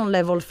personal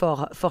level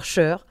for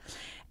sure,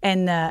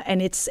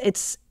 and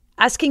it's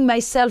asking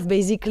myself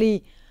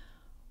basically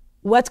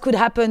what could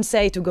happen,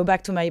 say, to go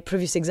back to my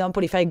previous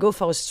example, if I go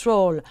for a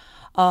stroll,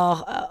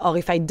 or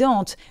if I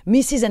don't,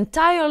 misses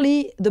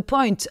entirely the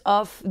point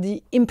of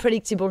the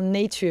unpredictable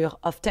nature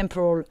of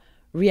temporal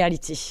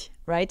reality,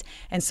 right?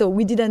 And so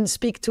we didn't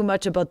speak too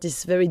much about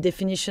this very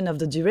definition of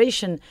the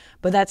duration,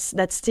 but that's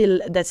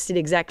still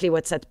exactly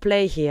what's at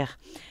play here.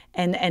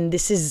 And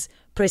this is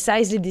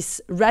precisely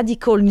this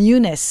radical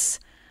newness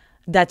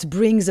that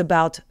brings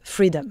about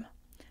freedom,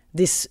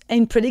 this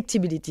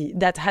unpredictability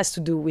that has to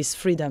do with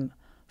freedom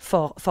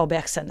for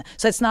Bergson.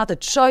 So it's not a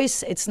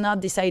choice. It's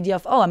not this idea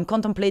of, I'm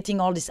contemplating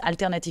all these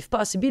alternative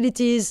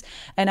possibilities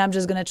and I'm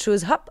just going to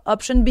choose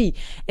option B.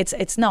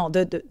 It's no,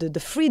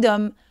 the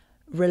freedom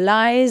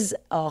relies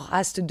or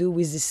has to do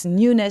with this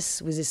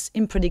newness, with this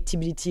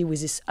unpredictability,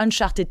 with this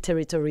uncharted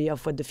territory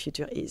of what the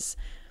future is.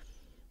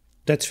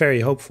 That's very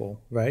hopeful,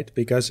 right?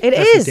 Because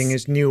everything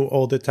is new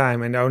all the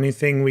time, and the only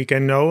thing we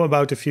can know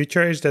about the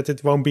future is that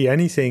it won't be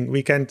anything.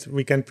 We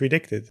can't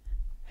predict it.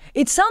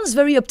 It sounds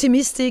very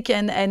optimistic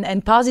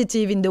and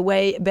positive in the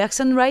way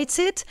Bergson writes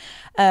it,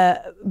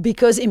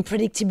 because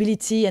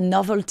unpredictability and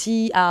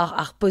novelty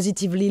are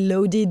positively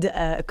loaded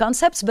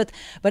concepts. But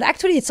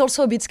actually, it's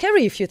also a bit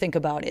scary if you think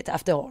about it.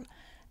 After all,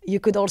 you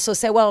could also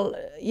say, well,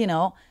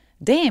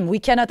 damn, we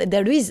cannot.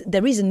 There is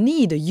a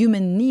need, a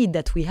human need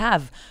that we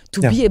have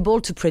to be able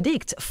to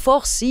predict.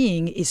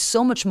 Foreseeing is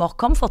so much more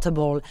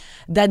comfortable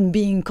than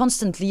being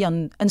constantly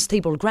on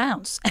unstable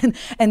grounds,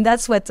 and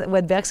that's what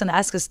Bergson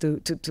asks us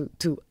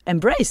to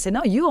embrace.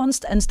 You're on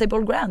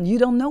unstable ground. You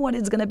don't know what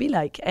it's going to be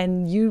like,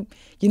 and you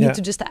need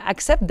to just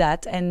accept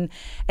that and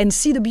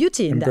see the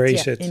beauty in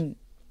embrace that. It.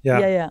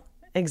 Yeah,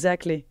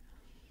 exactly.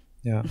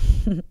 Yeah.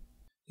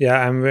 Yeah,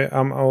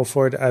 I'm all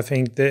for it. I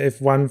think there's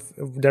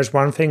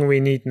one thing we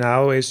need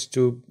now is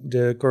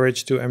the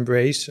courage to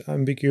embrace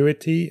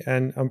ambiguity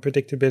and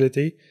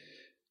unpredictability,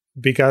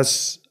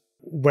 because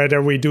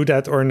whether we do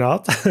that or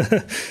not,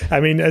 I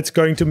mean, it's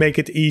going to make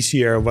it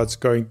easier.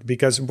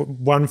 Because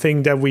one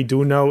thing that we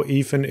do know,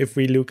 even if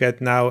we look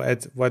at now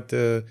at what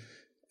the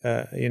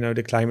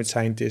climate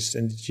scientists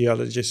and the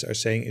geologists are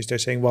saying, is they're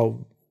saying,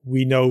 well,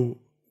 we know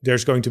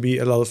there's going to be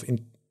a lot of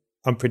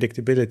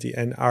unpredictability,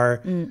 and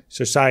our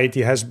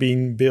society has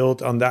been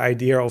built on the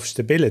idea of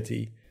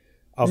stability,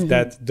 of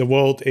that the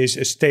world is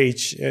a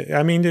stage.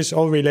 I mean, this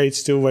all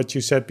relates to what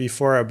you said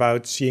before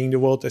about seeing the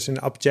world as an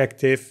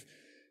objective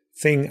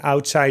thing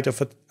outside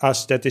of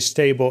us that is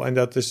stable and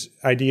that is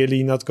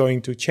ideally not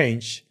going to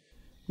change.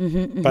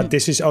 But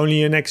this is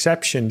only an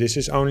exception. This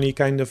is only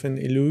kind of an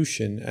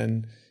illusion.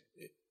 And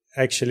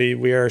actually,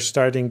 we are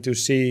starting to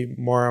see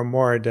more and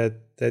more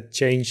that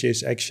change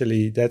is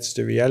actually, that's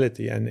the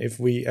reality. And if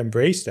we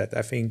embrace that,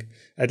 I think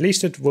at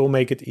least it will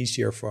make it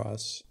easier for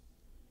us.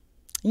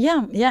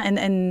 Yeah,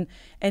 and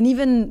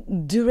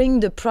even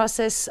during the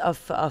process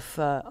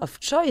of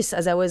choice,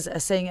 as I was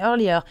saying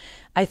earlier,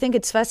 I think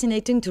it's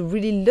fascinating to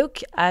really look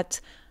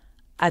at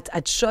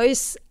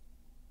choice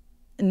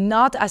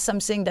not as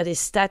something that is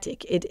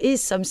static. It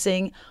is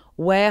something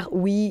where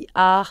we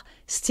are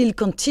still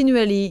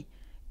continually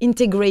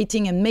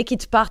integrating and make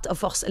it part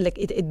of us, like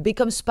it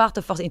becomes part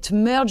of us. It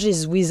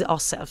merges with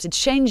ourselves. It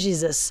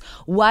changes us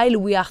while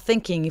we are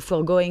thinking if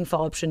we're going for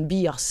option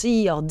B or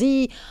C or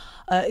D.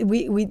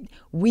 We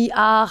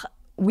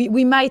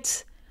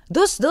might,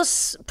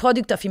 those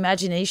product of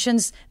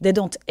imaginations, they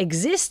don't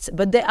exist,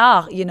 but they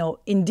are,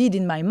 indeed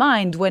in my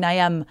mind when I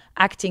am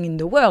acting in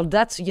the world.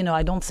 That's,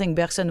 I don't think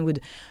Bergson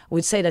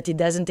would say that it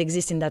doesn't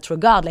exist in that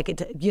regard. Like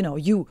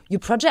you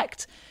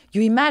project.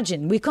 You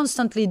imagine. We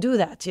constantly do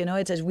that,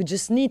 we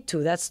just need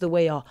to. That's the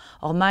way our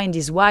mind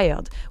is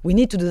wired. We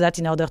need to do that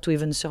in order to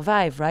even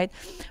survive, right?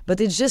 But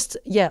it's just,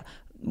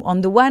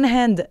 on the one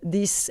hand,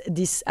 this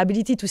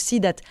ability to see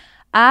that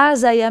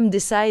as I am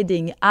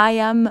deciding, I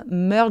am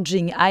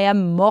merging, I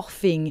am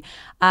morphing,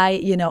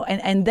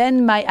 and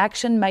then my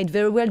action might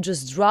very well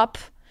just drop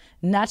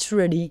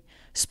naturally,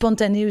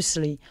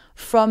 spontaneously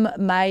from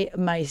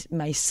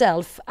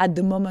myself at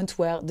the moment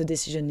where the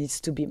decision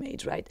needs to be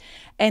made, right?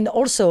 And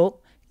also,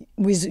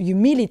 with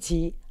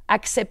humility,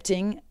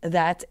 accepting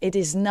that it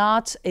is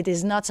not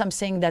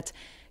something that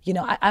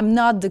I'm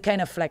not the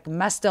kind of like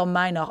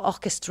mastermind or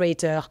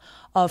orchestrator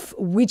of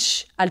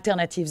which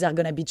alternatives are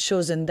going to be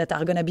chosen that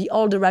are going to be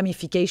all the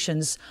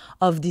ramifications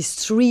of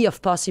this tree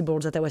of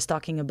possibles that I was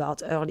talking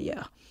about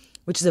earlier,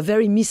 which is a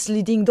very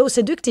misleading, though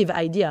seductive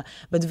idea,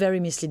 but very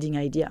misleading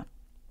idea.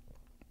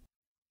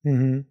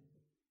 Mm-hmm.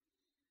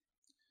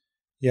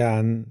 Yeah,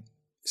 and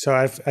so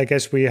I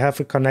guess we have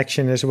a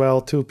connection as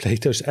well to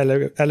Plato's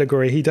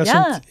allegory. He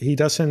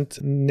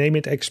doesn't name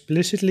it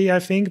explicitly, I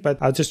think, but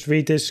I'll just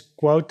read this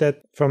quote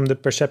that from The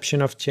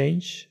Perception of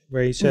Change,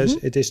 where he says,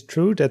 "It is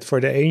true that for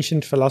the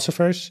ancient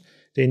philosophers,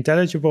 the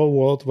intelligible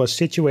world was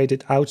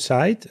situated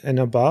outside and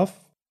above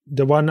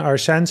the one our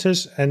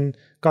senses and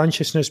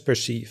consciousness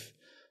perceive.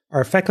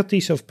 Our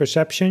faculties of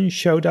perception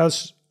showed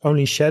us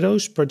only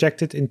shadows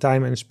projected in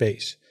time and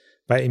space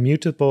by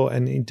immutable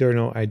and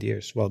eternal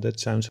ideas." Well, that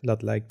sounds a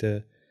lot like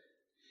the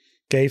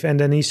cave. And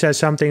then he says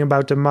something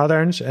about the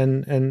moderns,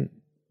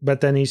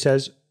 but then he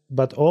says,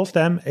 "But all of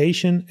them,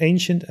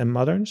 ancient and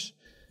moderns,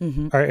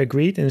 are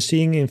agreed in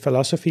seeing in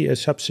philosophy a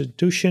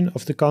substitution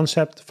of the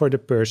concept for the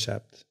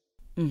percept.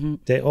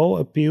 They all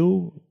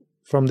appeal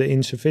from the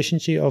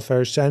insufficiency of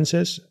our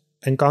senses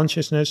and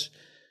consciousness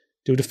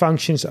to the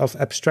functions of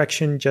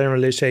abstraction,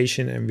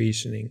 generalization, and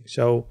reasoning."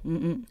 So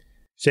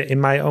in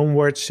my own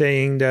words,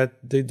 saying that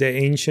the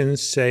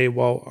ancients say,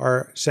 well,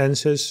 our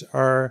senses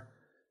are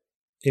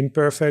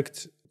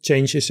imperfect,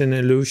 change is an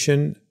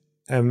illusion,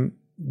 and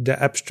the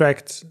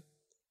abstract,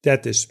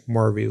 that is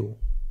more real.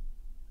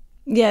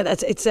 Yeah,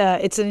 it's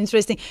an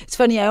interesting. It's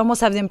funny. I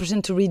almost have the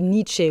impression to read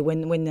Nietzsche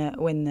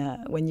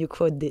when you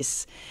quote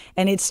this,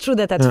 and it's true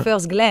that at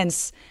first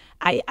glance,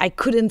 I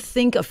couldn't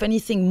think of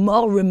anything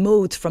more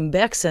remote from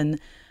Bergson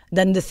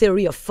than the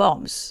theory of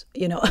forms.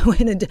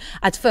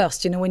 At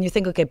first, when you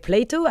think, okay,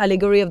 Plato,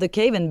 allegory of the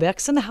cave, and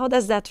Bergson, how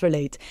does that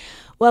relate?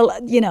 Well,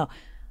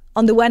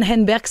 on the one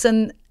hand,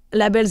 Bergson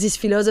labels his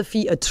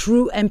philosophy a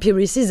true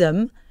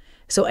empiricism,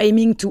 so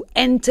aiming to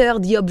enter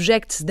the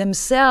objects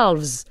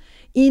themselves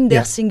in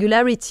their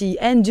singularity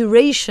and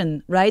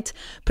duration, right?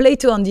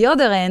 Plato, on the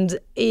other hand,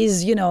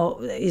 is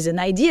an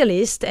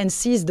idealist and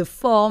sees the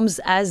forms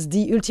as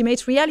the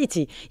ultimate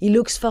reality. He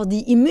looks for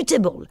the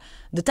immutable,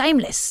 the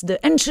timeless, the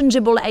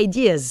unchangeable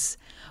ideas,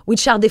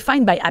 which are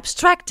defined by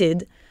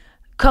abstracted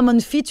common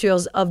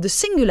features of the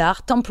singular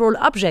temporal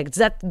objects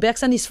that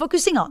Bergson is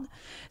focusing on.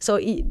 So,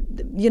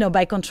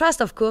 by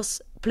contrast, of course,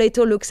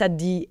 Plato looks at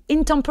the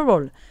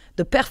intemporal,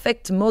 the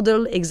perfect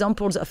model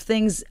examples of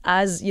things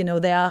as,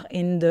 they are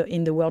in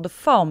the world of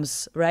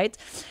forms, right?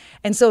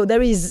 And so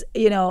there is,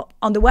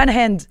 on the one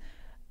hand,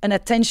 an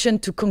attention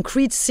to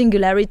concrete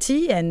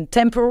singularity and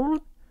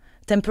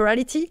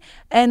temporality,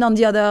 and on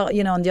the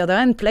other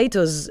hand,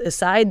 Plato's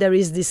side, there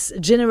is this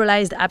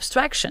generalized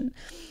abstraction.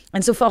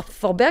 And so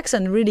for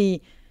Bergson,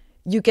 really,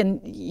 you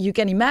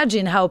can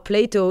imagine how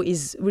Plato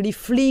is really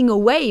fleeing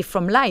away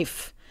from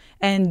life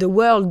and the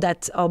world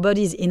that our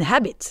bodies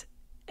inhabit.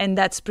 And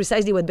that's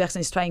precisely what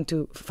Bergson is trying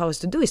for us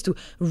to do, is to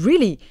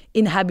really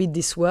inhabit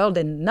this world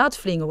and not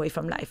fleeing away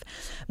from life.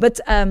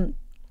 But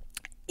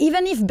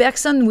even if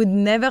Bergson would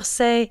never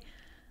say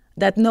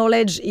that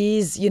knowledge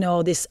is,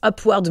 this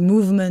upward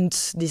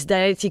movement, this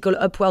dialectical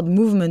upward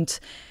movement,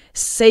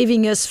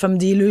 saving us from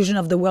the illusion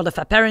of the world of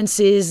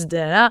appearances,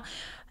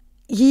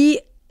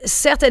 he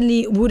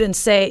certainly wouldn't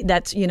say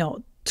that,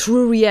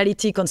 true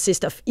reality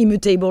consists of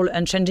immutable,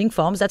 unchanging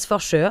forms, that's for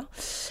sure.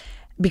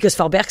 Because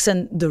for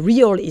Bergson, the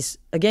real is,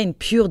 again,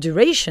 pure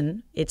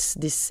duration. It's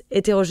this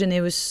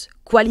heterogeneous,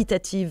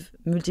 qualitative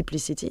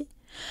multiplicity.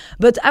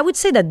 But I would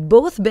say that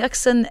both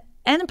Bergson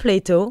and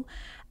Plato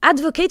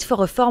advocate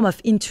for a form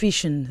of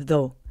intuition,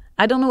 though.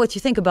 I don't know what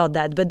you think about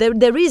that, but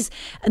there is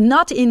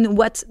not in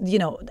what,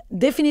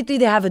 definitely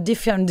they have a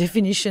different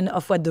definition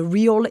of what the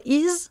real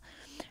is.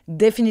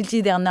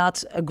 Definitely they're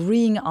not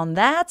agreeing on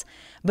that,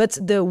 but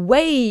the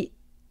way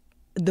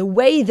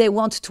they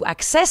want to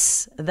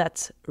access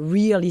that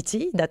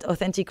reality, that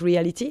authentic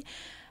reality,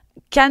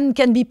 can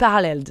be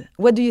paralleled.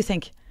 What do you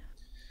think?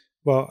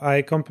 Well,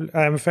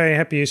 I'm very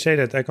happy you say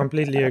that. I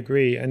completely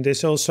agree. And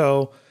this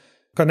also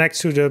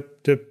connects to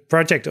the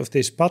project of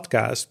this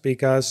podcast,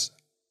 because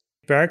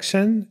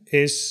Bergson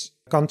is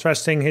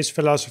contrasting his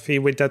philosophy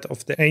with that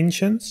of the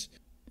ancients.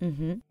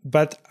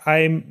 But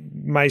I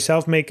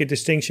myself make a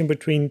distinction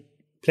between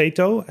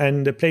Plato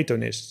and the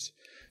Platonists.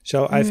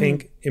 So I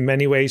think in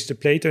many ways the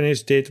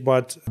Platonists did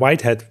what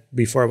Whitehead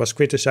before was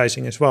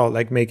criticizing as well,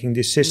 like making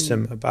this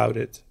system about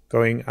it,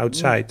 going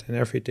outside and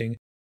everything.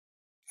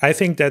 I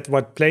think that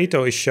what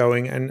Plato is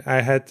showing, and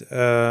I had,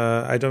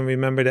 I don't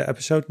remember the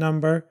episode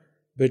number,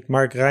 but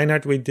Mark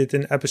Reinhardt, we did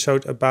an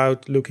episode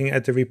about looking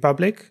at the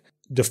Republic,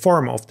 the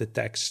form of the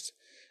text,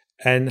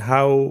 and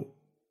how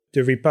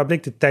the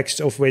Republic, the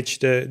text of which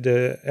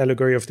the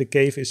allegory of the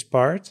cave is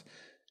part,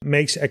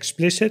 makes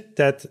explicit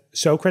that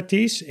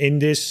Socrates in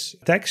this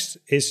text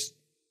is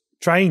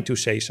trying to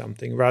say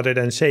something rather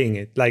than saying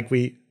it, like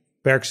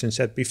Bergson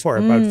said before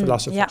about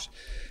philosophers.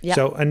 Yeah.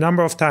 So a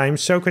number of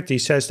times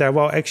Socrates says that,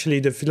 well,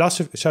 actually the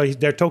philosophy, so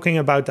they're talking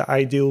about the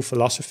ideal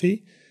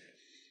philosophy,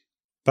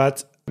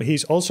 but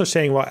he's also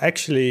saying, well,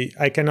 actually,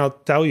 I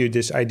cannot tell you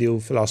this ideal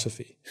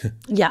philosophy.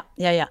 Yeah.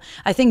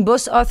 I think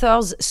both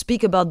authors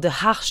speak about the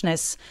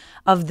harshness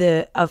of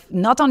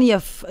not only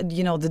of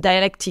the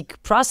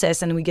dialectic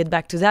process, and we get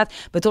back to that,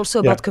 but also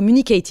about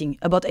communicating,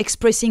 about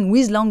expressing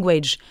with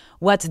language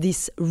what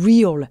this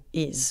real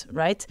is,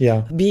 right?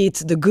 Yeah. Be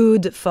it the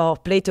good for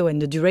Plato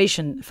and the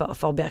duration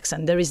for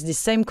Bergson. There is this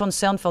same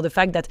concern for the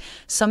fact that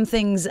some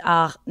things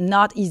are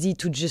not easy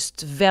to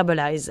just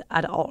verbalize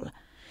at all.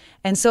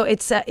 And so it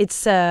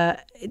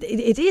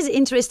is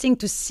interesting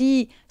to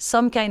see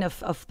some kind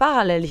of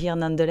parallel here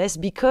nonetheless,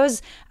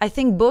 because I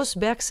think both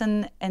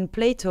Bergson and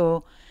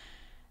Plato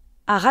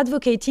are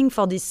advocating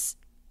for this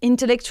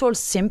intellectual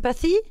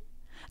sympathy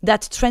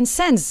that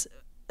transcends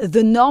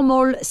the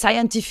normal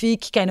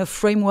scientific kind of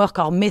framework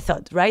or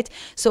method, right?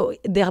 So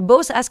they're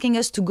both asking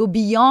us to go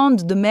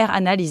beyond the mere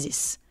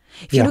analysis.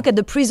 If you look at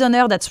the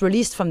prisoner that's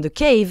released from the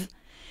cave,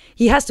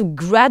 he has to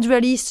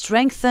gradually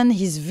strengthen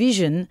his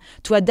vision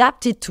to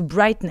adapt it to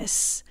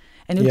brightness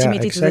and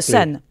ultimately to the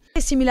sun.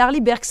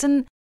 Similarly,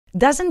 Bergson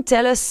doesn't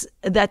tell us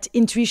that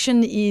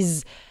intuition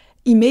is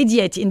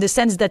immediate in the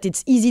sense that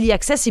it's easily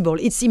accessible.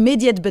 It's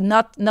immediate, but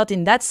not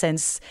in that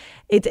sense.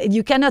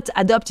 You cannot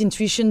adopt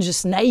intuition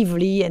just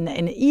naively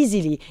and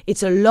easily.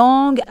 It's a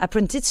long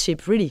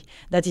apprenticeship, really,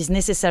 that is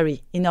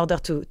necessary in order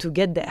to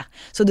get there.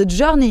 So the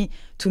journey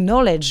to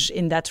knowledge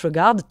in that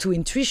regard, to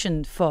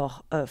intuition for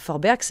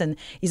Bergson,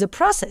 is a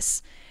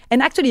process.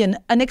 And actually an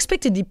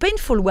unexpectedly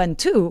painful one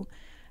too,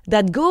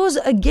 that goes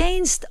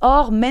against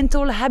our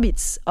mental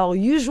habits, our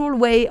usual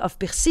way of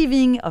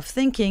perceiving, of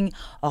thinking,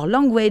 our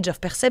language,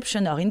 of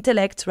perception, our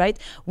intellect, right?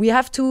 We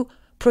have to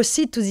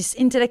proceed to this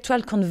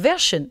intellectual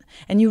conversion.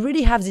 And you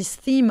really have this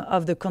theme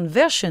of the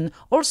conversion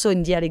also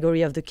in the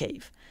allegory of the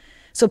cave.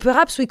 So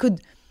perhaps we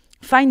could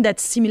find that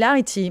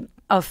similarity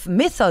of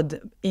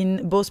method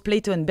in both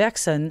Plato and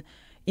Bergson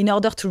in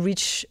order to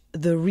reach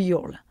the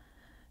real.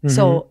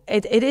 So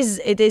it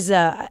is.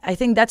 I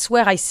think that's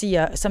where I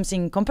see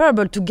something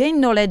comparable. To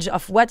gain knowledge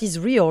of what is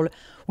real,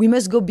 we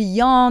must go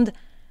beyond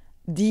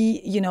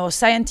the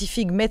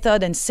scientific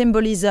method and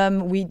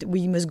symbolism.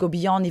 We must go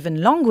beyond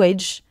even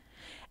language,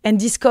 and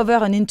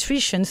discover an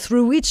intuition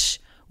through which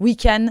we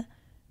can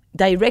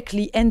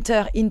directly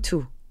enter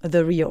into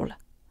the real,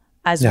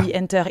 as we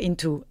enter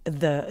into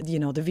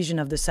the vision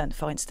of the sun,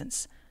 for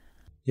instance.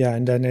 Yeah,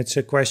 and then it's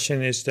a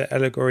question: is the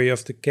allegory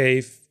of the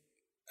cave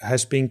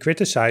has been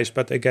criticized,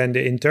 but again,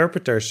 the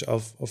interpreters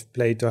of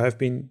Plato have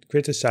been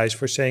criticized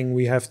for saying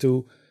we have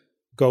to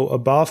go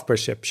above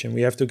perception.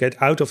 We have to get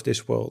out of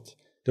this world,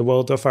 the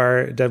world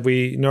that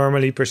we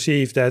normally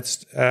perceive.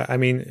 That's,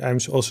 I'm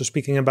also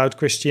speaking about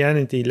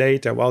Christianity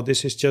later. Well,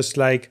 this is just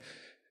like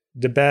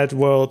the bad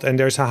world, and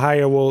there's a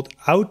higher world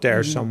out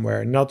there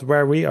somewhere, not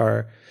where we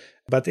are.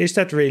 But is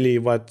that really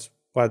what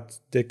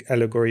the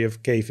allegory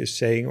of cave is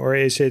saying? Or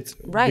is it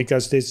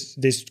because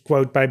this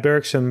quote by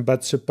Bergson,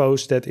 but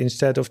suppose that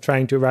instead of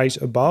trying to rise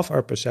above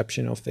our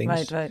perception of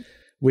things,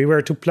 we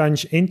were to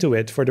plunge into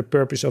it for the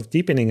purpose of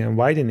deepening and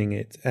widening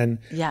it. And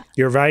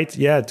you're right,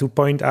 to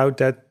point out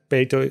that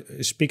Plato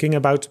is speaking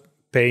about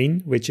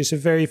pain, which is a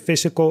very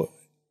physical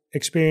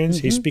experience.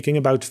 He's speaking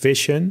about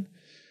vision.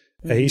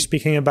 He's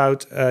speaking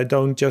about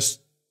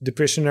the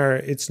prisoner,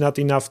 it's not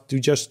enough to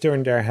just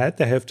turn their head.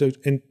 They have to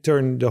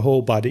turn the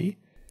whole body.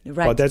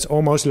 Right. Well, that's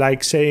almost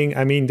like saying,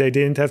 they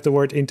didn't have the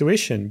word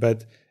intuition,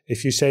 but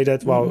if you say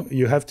that,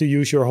 you have to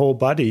use your whole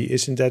body,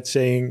 isn't that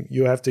saying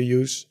you have to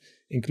use,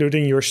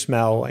 including your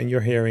smell and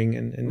your hearing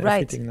and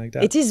everything like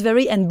that? It is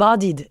very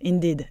embodied,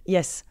 indeed.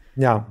 Yes.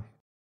 Yeah.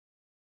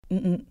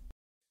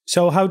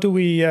 So how do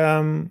we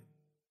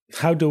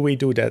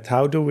do that?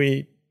 How do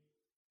we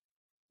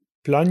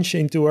plunge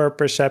into our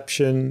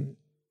perception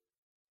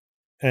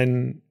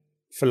and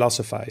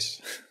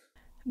philosophize?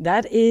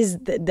 That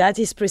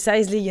is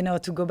precisely,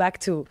 to go back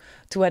to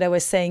what I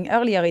was saying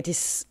earlier, it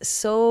is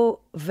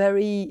so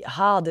very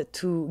hard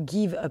to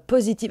give a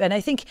positive, and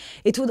I think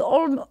it would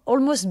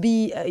almost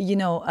be,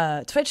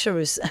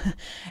 treacherous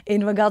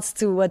in regards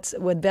to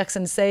what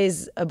Bergson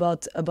says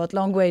about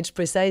language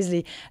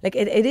precisely. Like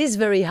it is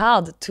very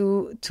hard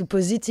to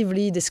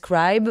positively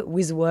describe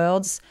with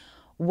words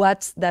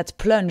what that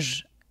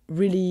plunge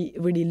really,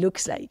 really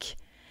looks like.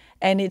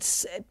 And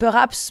it's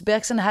perhaps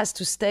Bergson has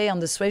to stay on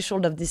the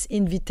threshold of this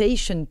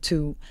invitation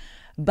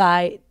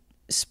by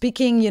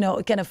speaking,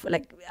 kind of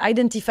like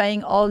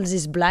identifying all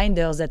these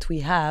blinders that we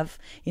have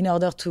in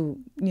order to,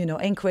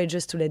 encourage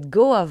us to let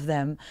go of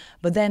them.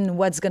 But then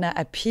what's going to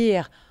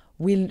appear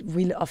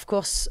will of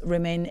course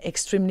remain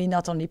extremely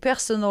not only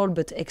personal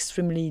but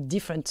extremely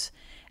different,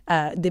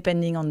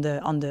 depending on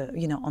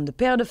the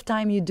period of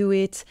time you do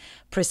it,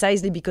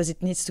 precisely because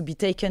it needs to be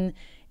taken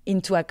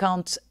into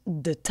account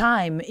the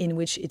time in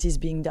which it is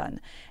being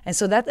done. And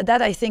so that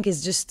I think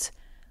is just,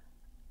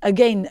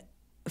 again,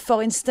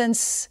 for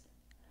instance,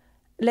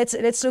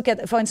 let's look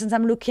at, for instance,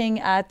 I'm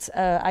looking at,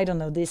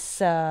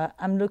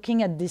 I'm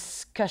looking at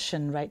this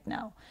cushion right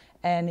now.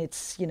 And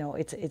it's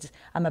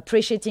I'm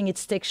appreciating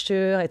its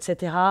texture,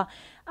 etc.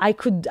 I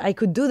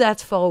could do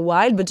that for a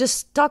while, but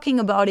just talking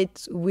about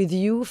it with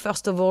you,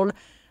 first of all,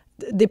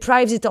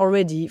 deprives it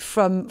already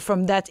from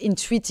that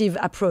intuitive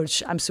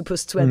approach I'm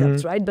supposed to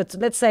adopt, right? But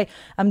let's say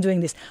I'm doing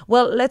this.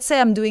 Well, let's say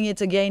I'm doing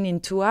it again in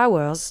 2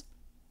 hours.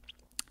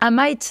 I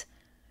might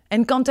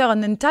encounter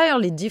an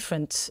entirely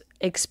different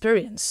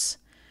experience.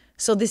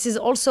 So this is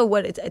also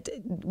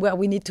where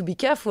we need to be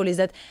careful, is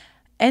that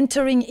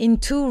entering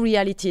into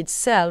reality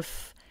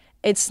itself,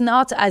 it's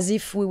not as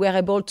if we were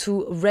able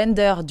to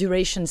render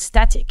duration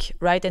static,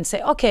 right? And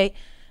say, okay,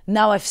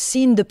 now I've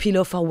seen the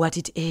pillow for what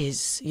it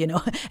is,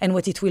 and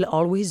what it will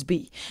always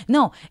be.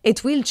 No,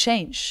 it will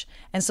change.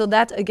 And so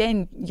that,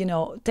 again,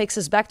 takes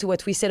us back to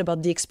what we said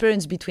about the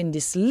experience between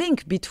this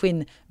link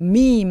between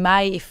me,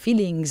 my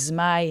feelings,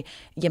 my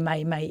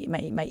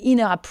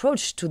inner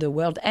approach to the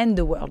world and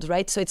the world,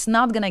 right? So it's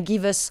not going to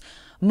give us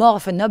more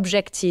of an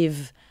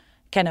objective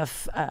kind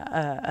of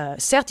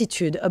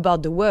certitude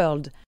about the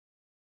world.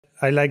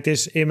 I like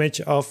this image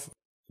of,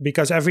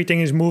 because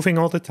everything is moving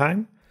all the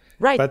time.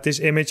 Right. But this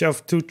image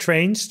of 2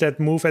 trains that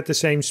move at the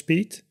same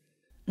speed.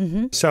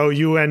 So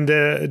you and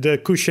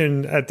the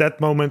cushion at that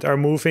moment are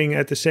moving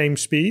at the same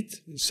speed.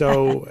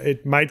 So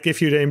it might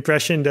give you the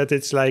impression that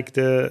it's like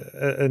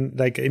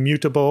like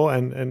immutable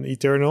and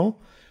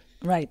eternal.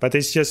 Right. But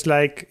it's just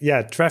like,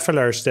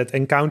 travelers that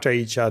encounter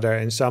each other.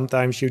 And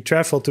sometimes you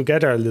travel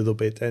together a little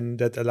bit. And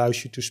that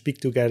allows you to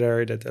speak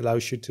together. That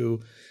allows you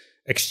to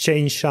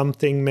exchange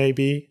something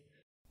maybe.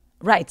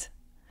 Right.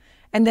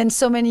 And then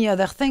so many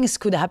other things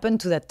could happen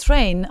to that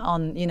train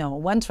on,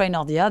 one train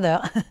or the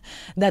other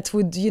that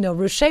would,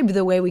 reshape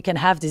the way we can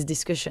have this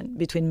discussion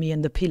between me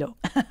and the pillow.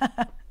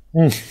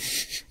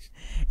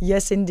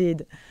 Yes,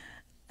 indeed.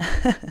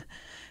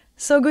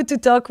 So good to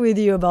talk with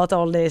you about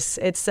all this.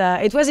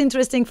 It was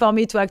interesting for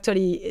me to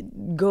actually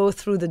go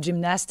through the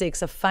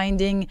gymnastics of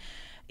finding,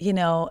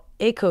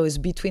 echoes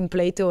between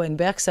Plato and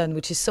Bergson,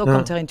 which is so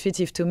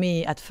counterintuitive to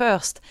me at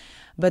first.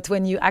 But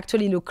when you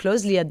actually look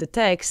closely at the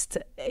text,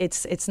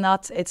 it's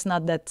not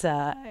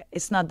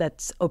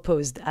that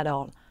opposed at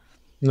all.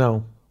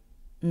 No.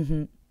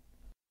 Mm-hmm.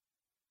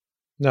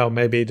 No,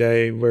 maybe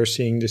they were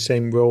seeing the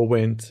same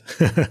whirlwind.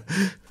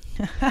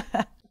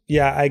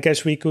 Yeah, I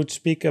guess we could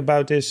speak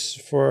about this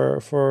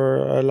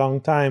for a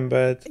long time,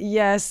 but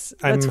yes,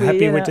 I'm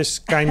happy with this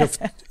kind of.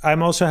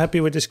 I'm also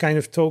happy with this kind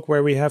of talk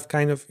where we have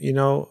kind of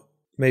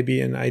maybe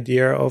an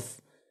idea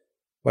of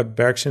what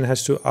Bergson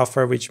has to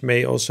offer, which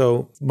may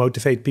also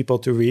motivate people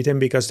to read him,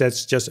 because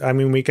that's just,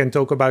 we can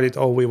talk about it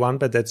all we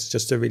want, but that's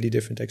just a really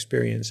different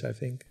experience, I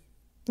think.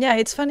 Yeah,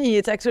 it's funny.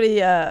 It's actually,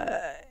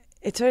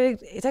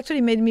 it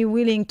actually made me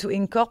willing to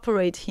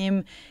incorporate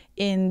him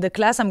in the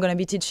class I'm going to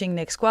be teaching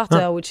next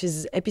quarter, which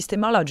is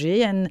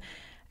epistemology. And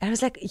I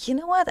was like, you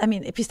know what?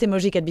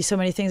 Epistemology can be so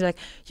many things. Like,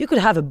 you could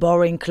have a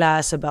boring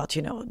class about,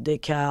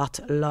 Descartes,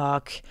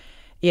 Locke,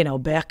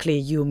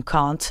 Berkeley, Hume,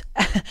 Kant.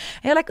 And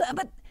you're like,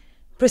 but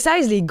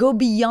precisely, go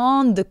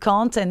beyond the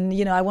Kant, and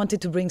I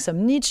wanted to bring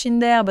some Nietzsche in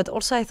there, but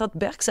also I thought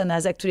Bergson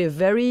has actually a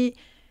very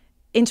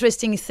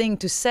interesting thing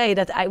to say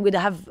that I would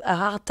have a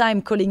hard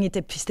time calling it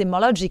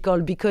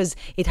epistemological, because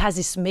it has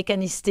this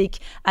mechanistic,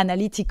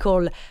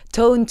 analytical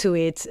tone to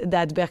it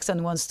that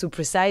Bergson wants to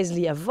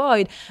precisely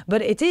avoid,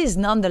 but it is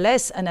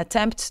nonetheless an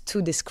attempt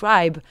to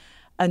describe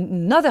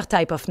another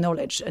type of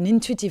knowledge, an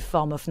intuitive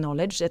form of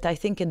knowledge that I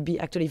think can be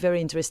actually very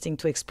interesting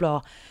to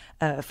explore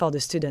for the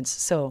students.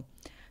 So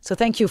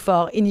thank you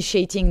for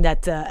initiating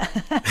that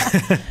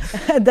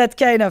that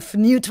kind of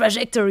new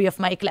trajectory of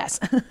my class.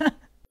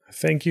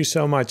 Thank you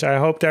so much. I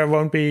hope there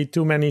won't be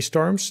too many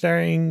storms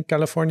there in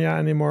California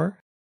anymore.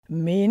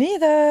 Me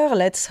neither.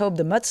 Let's hope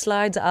the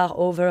mudslides are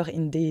over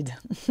indeed.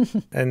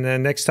 And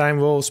next time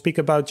we'll speak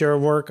about your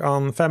work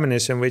on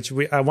feminism, which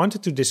I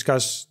wanted to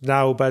discuss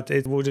now, but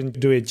it wouldn't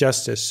do it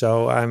justice.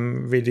 So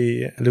I'm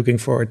really looking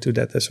forward to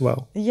that as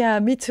well. Yeah,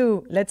 me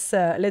too. Let's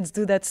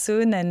do that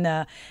soon.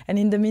 And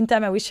in the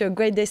meantime, I wish you a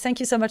great day. Thank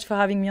you so much for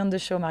having me on the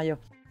show, Mario.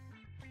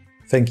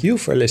 Thank you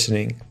for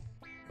listening.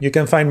 You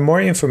can find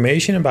more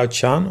information about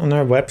Jeanne on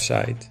our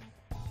website.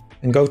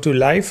 And go to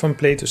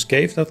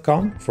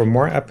livefromplatoscave.com for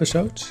more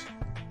episodes.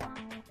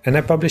 And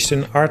I published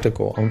an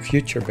article on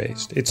Future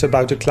Based. It's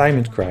about the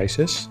climate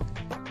crisis.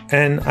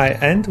 And I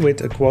end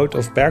with a quote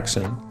of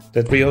Bergson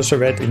that we also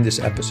read in this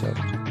episode.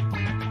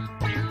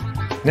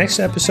 Next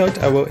episode,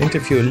 I will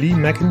interview Lee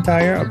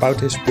McIntyre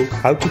about his book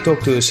How to Talk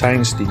to a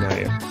Science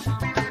Denier.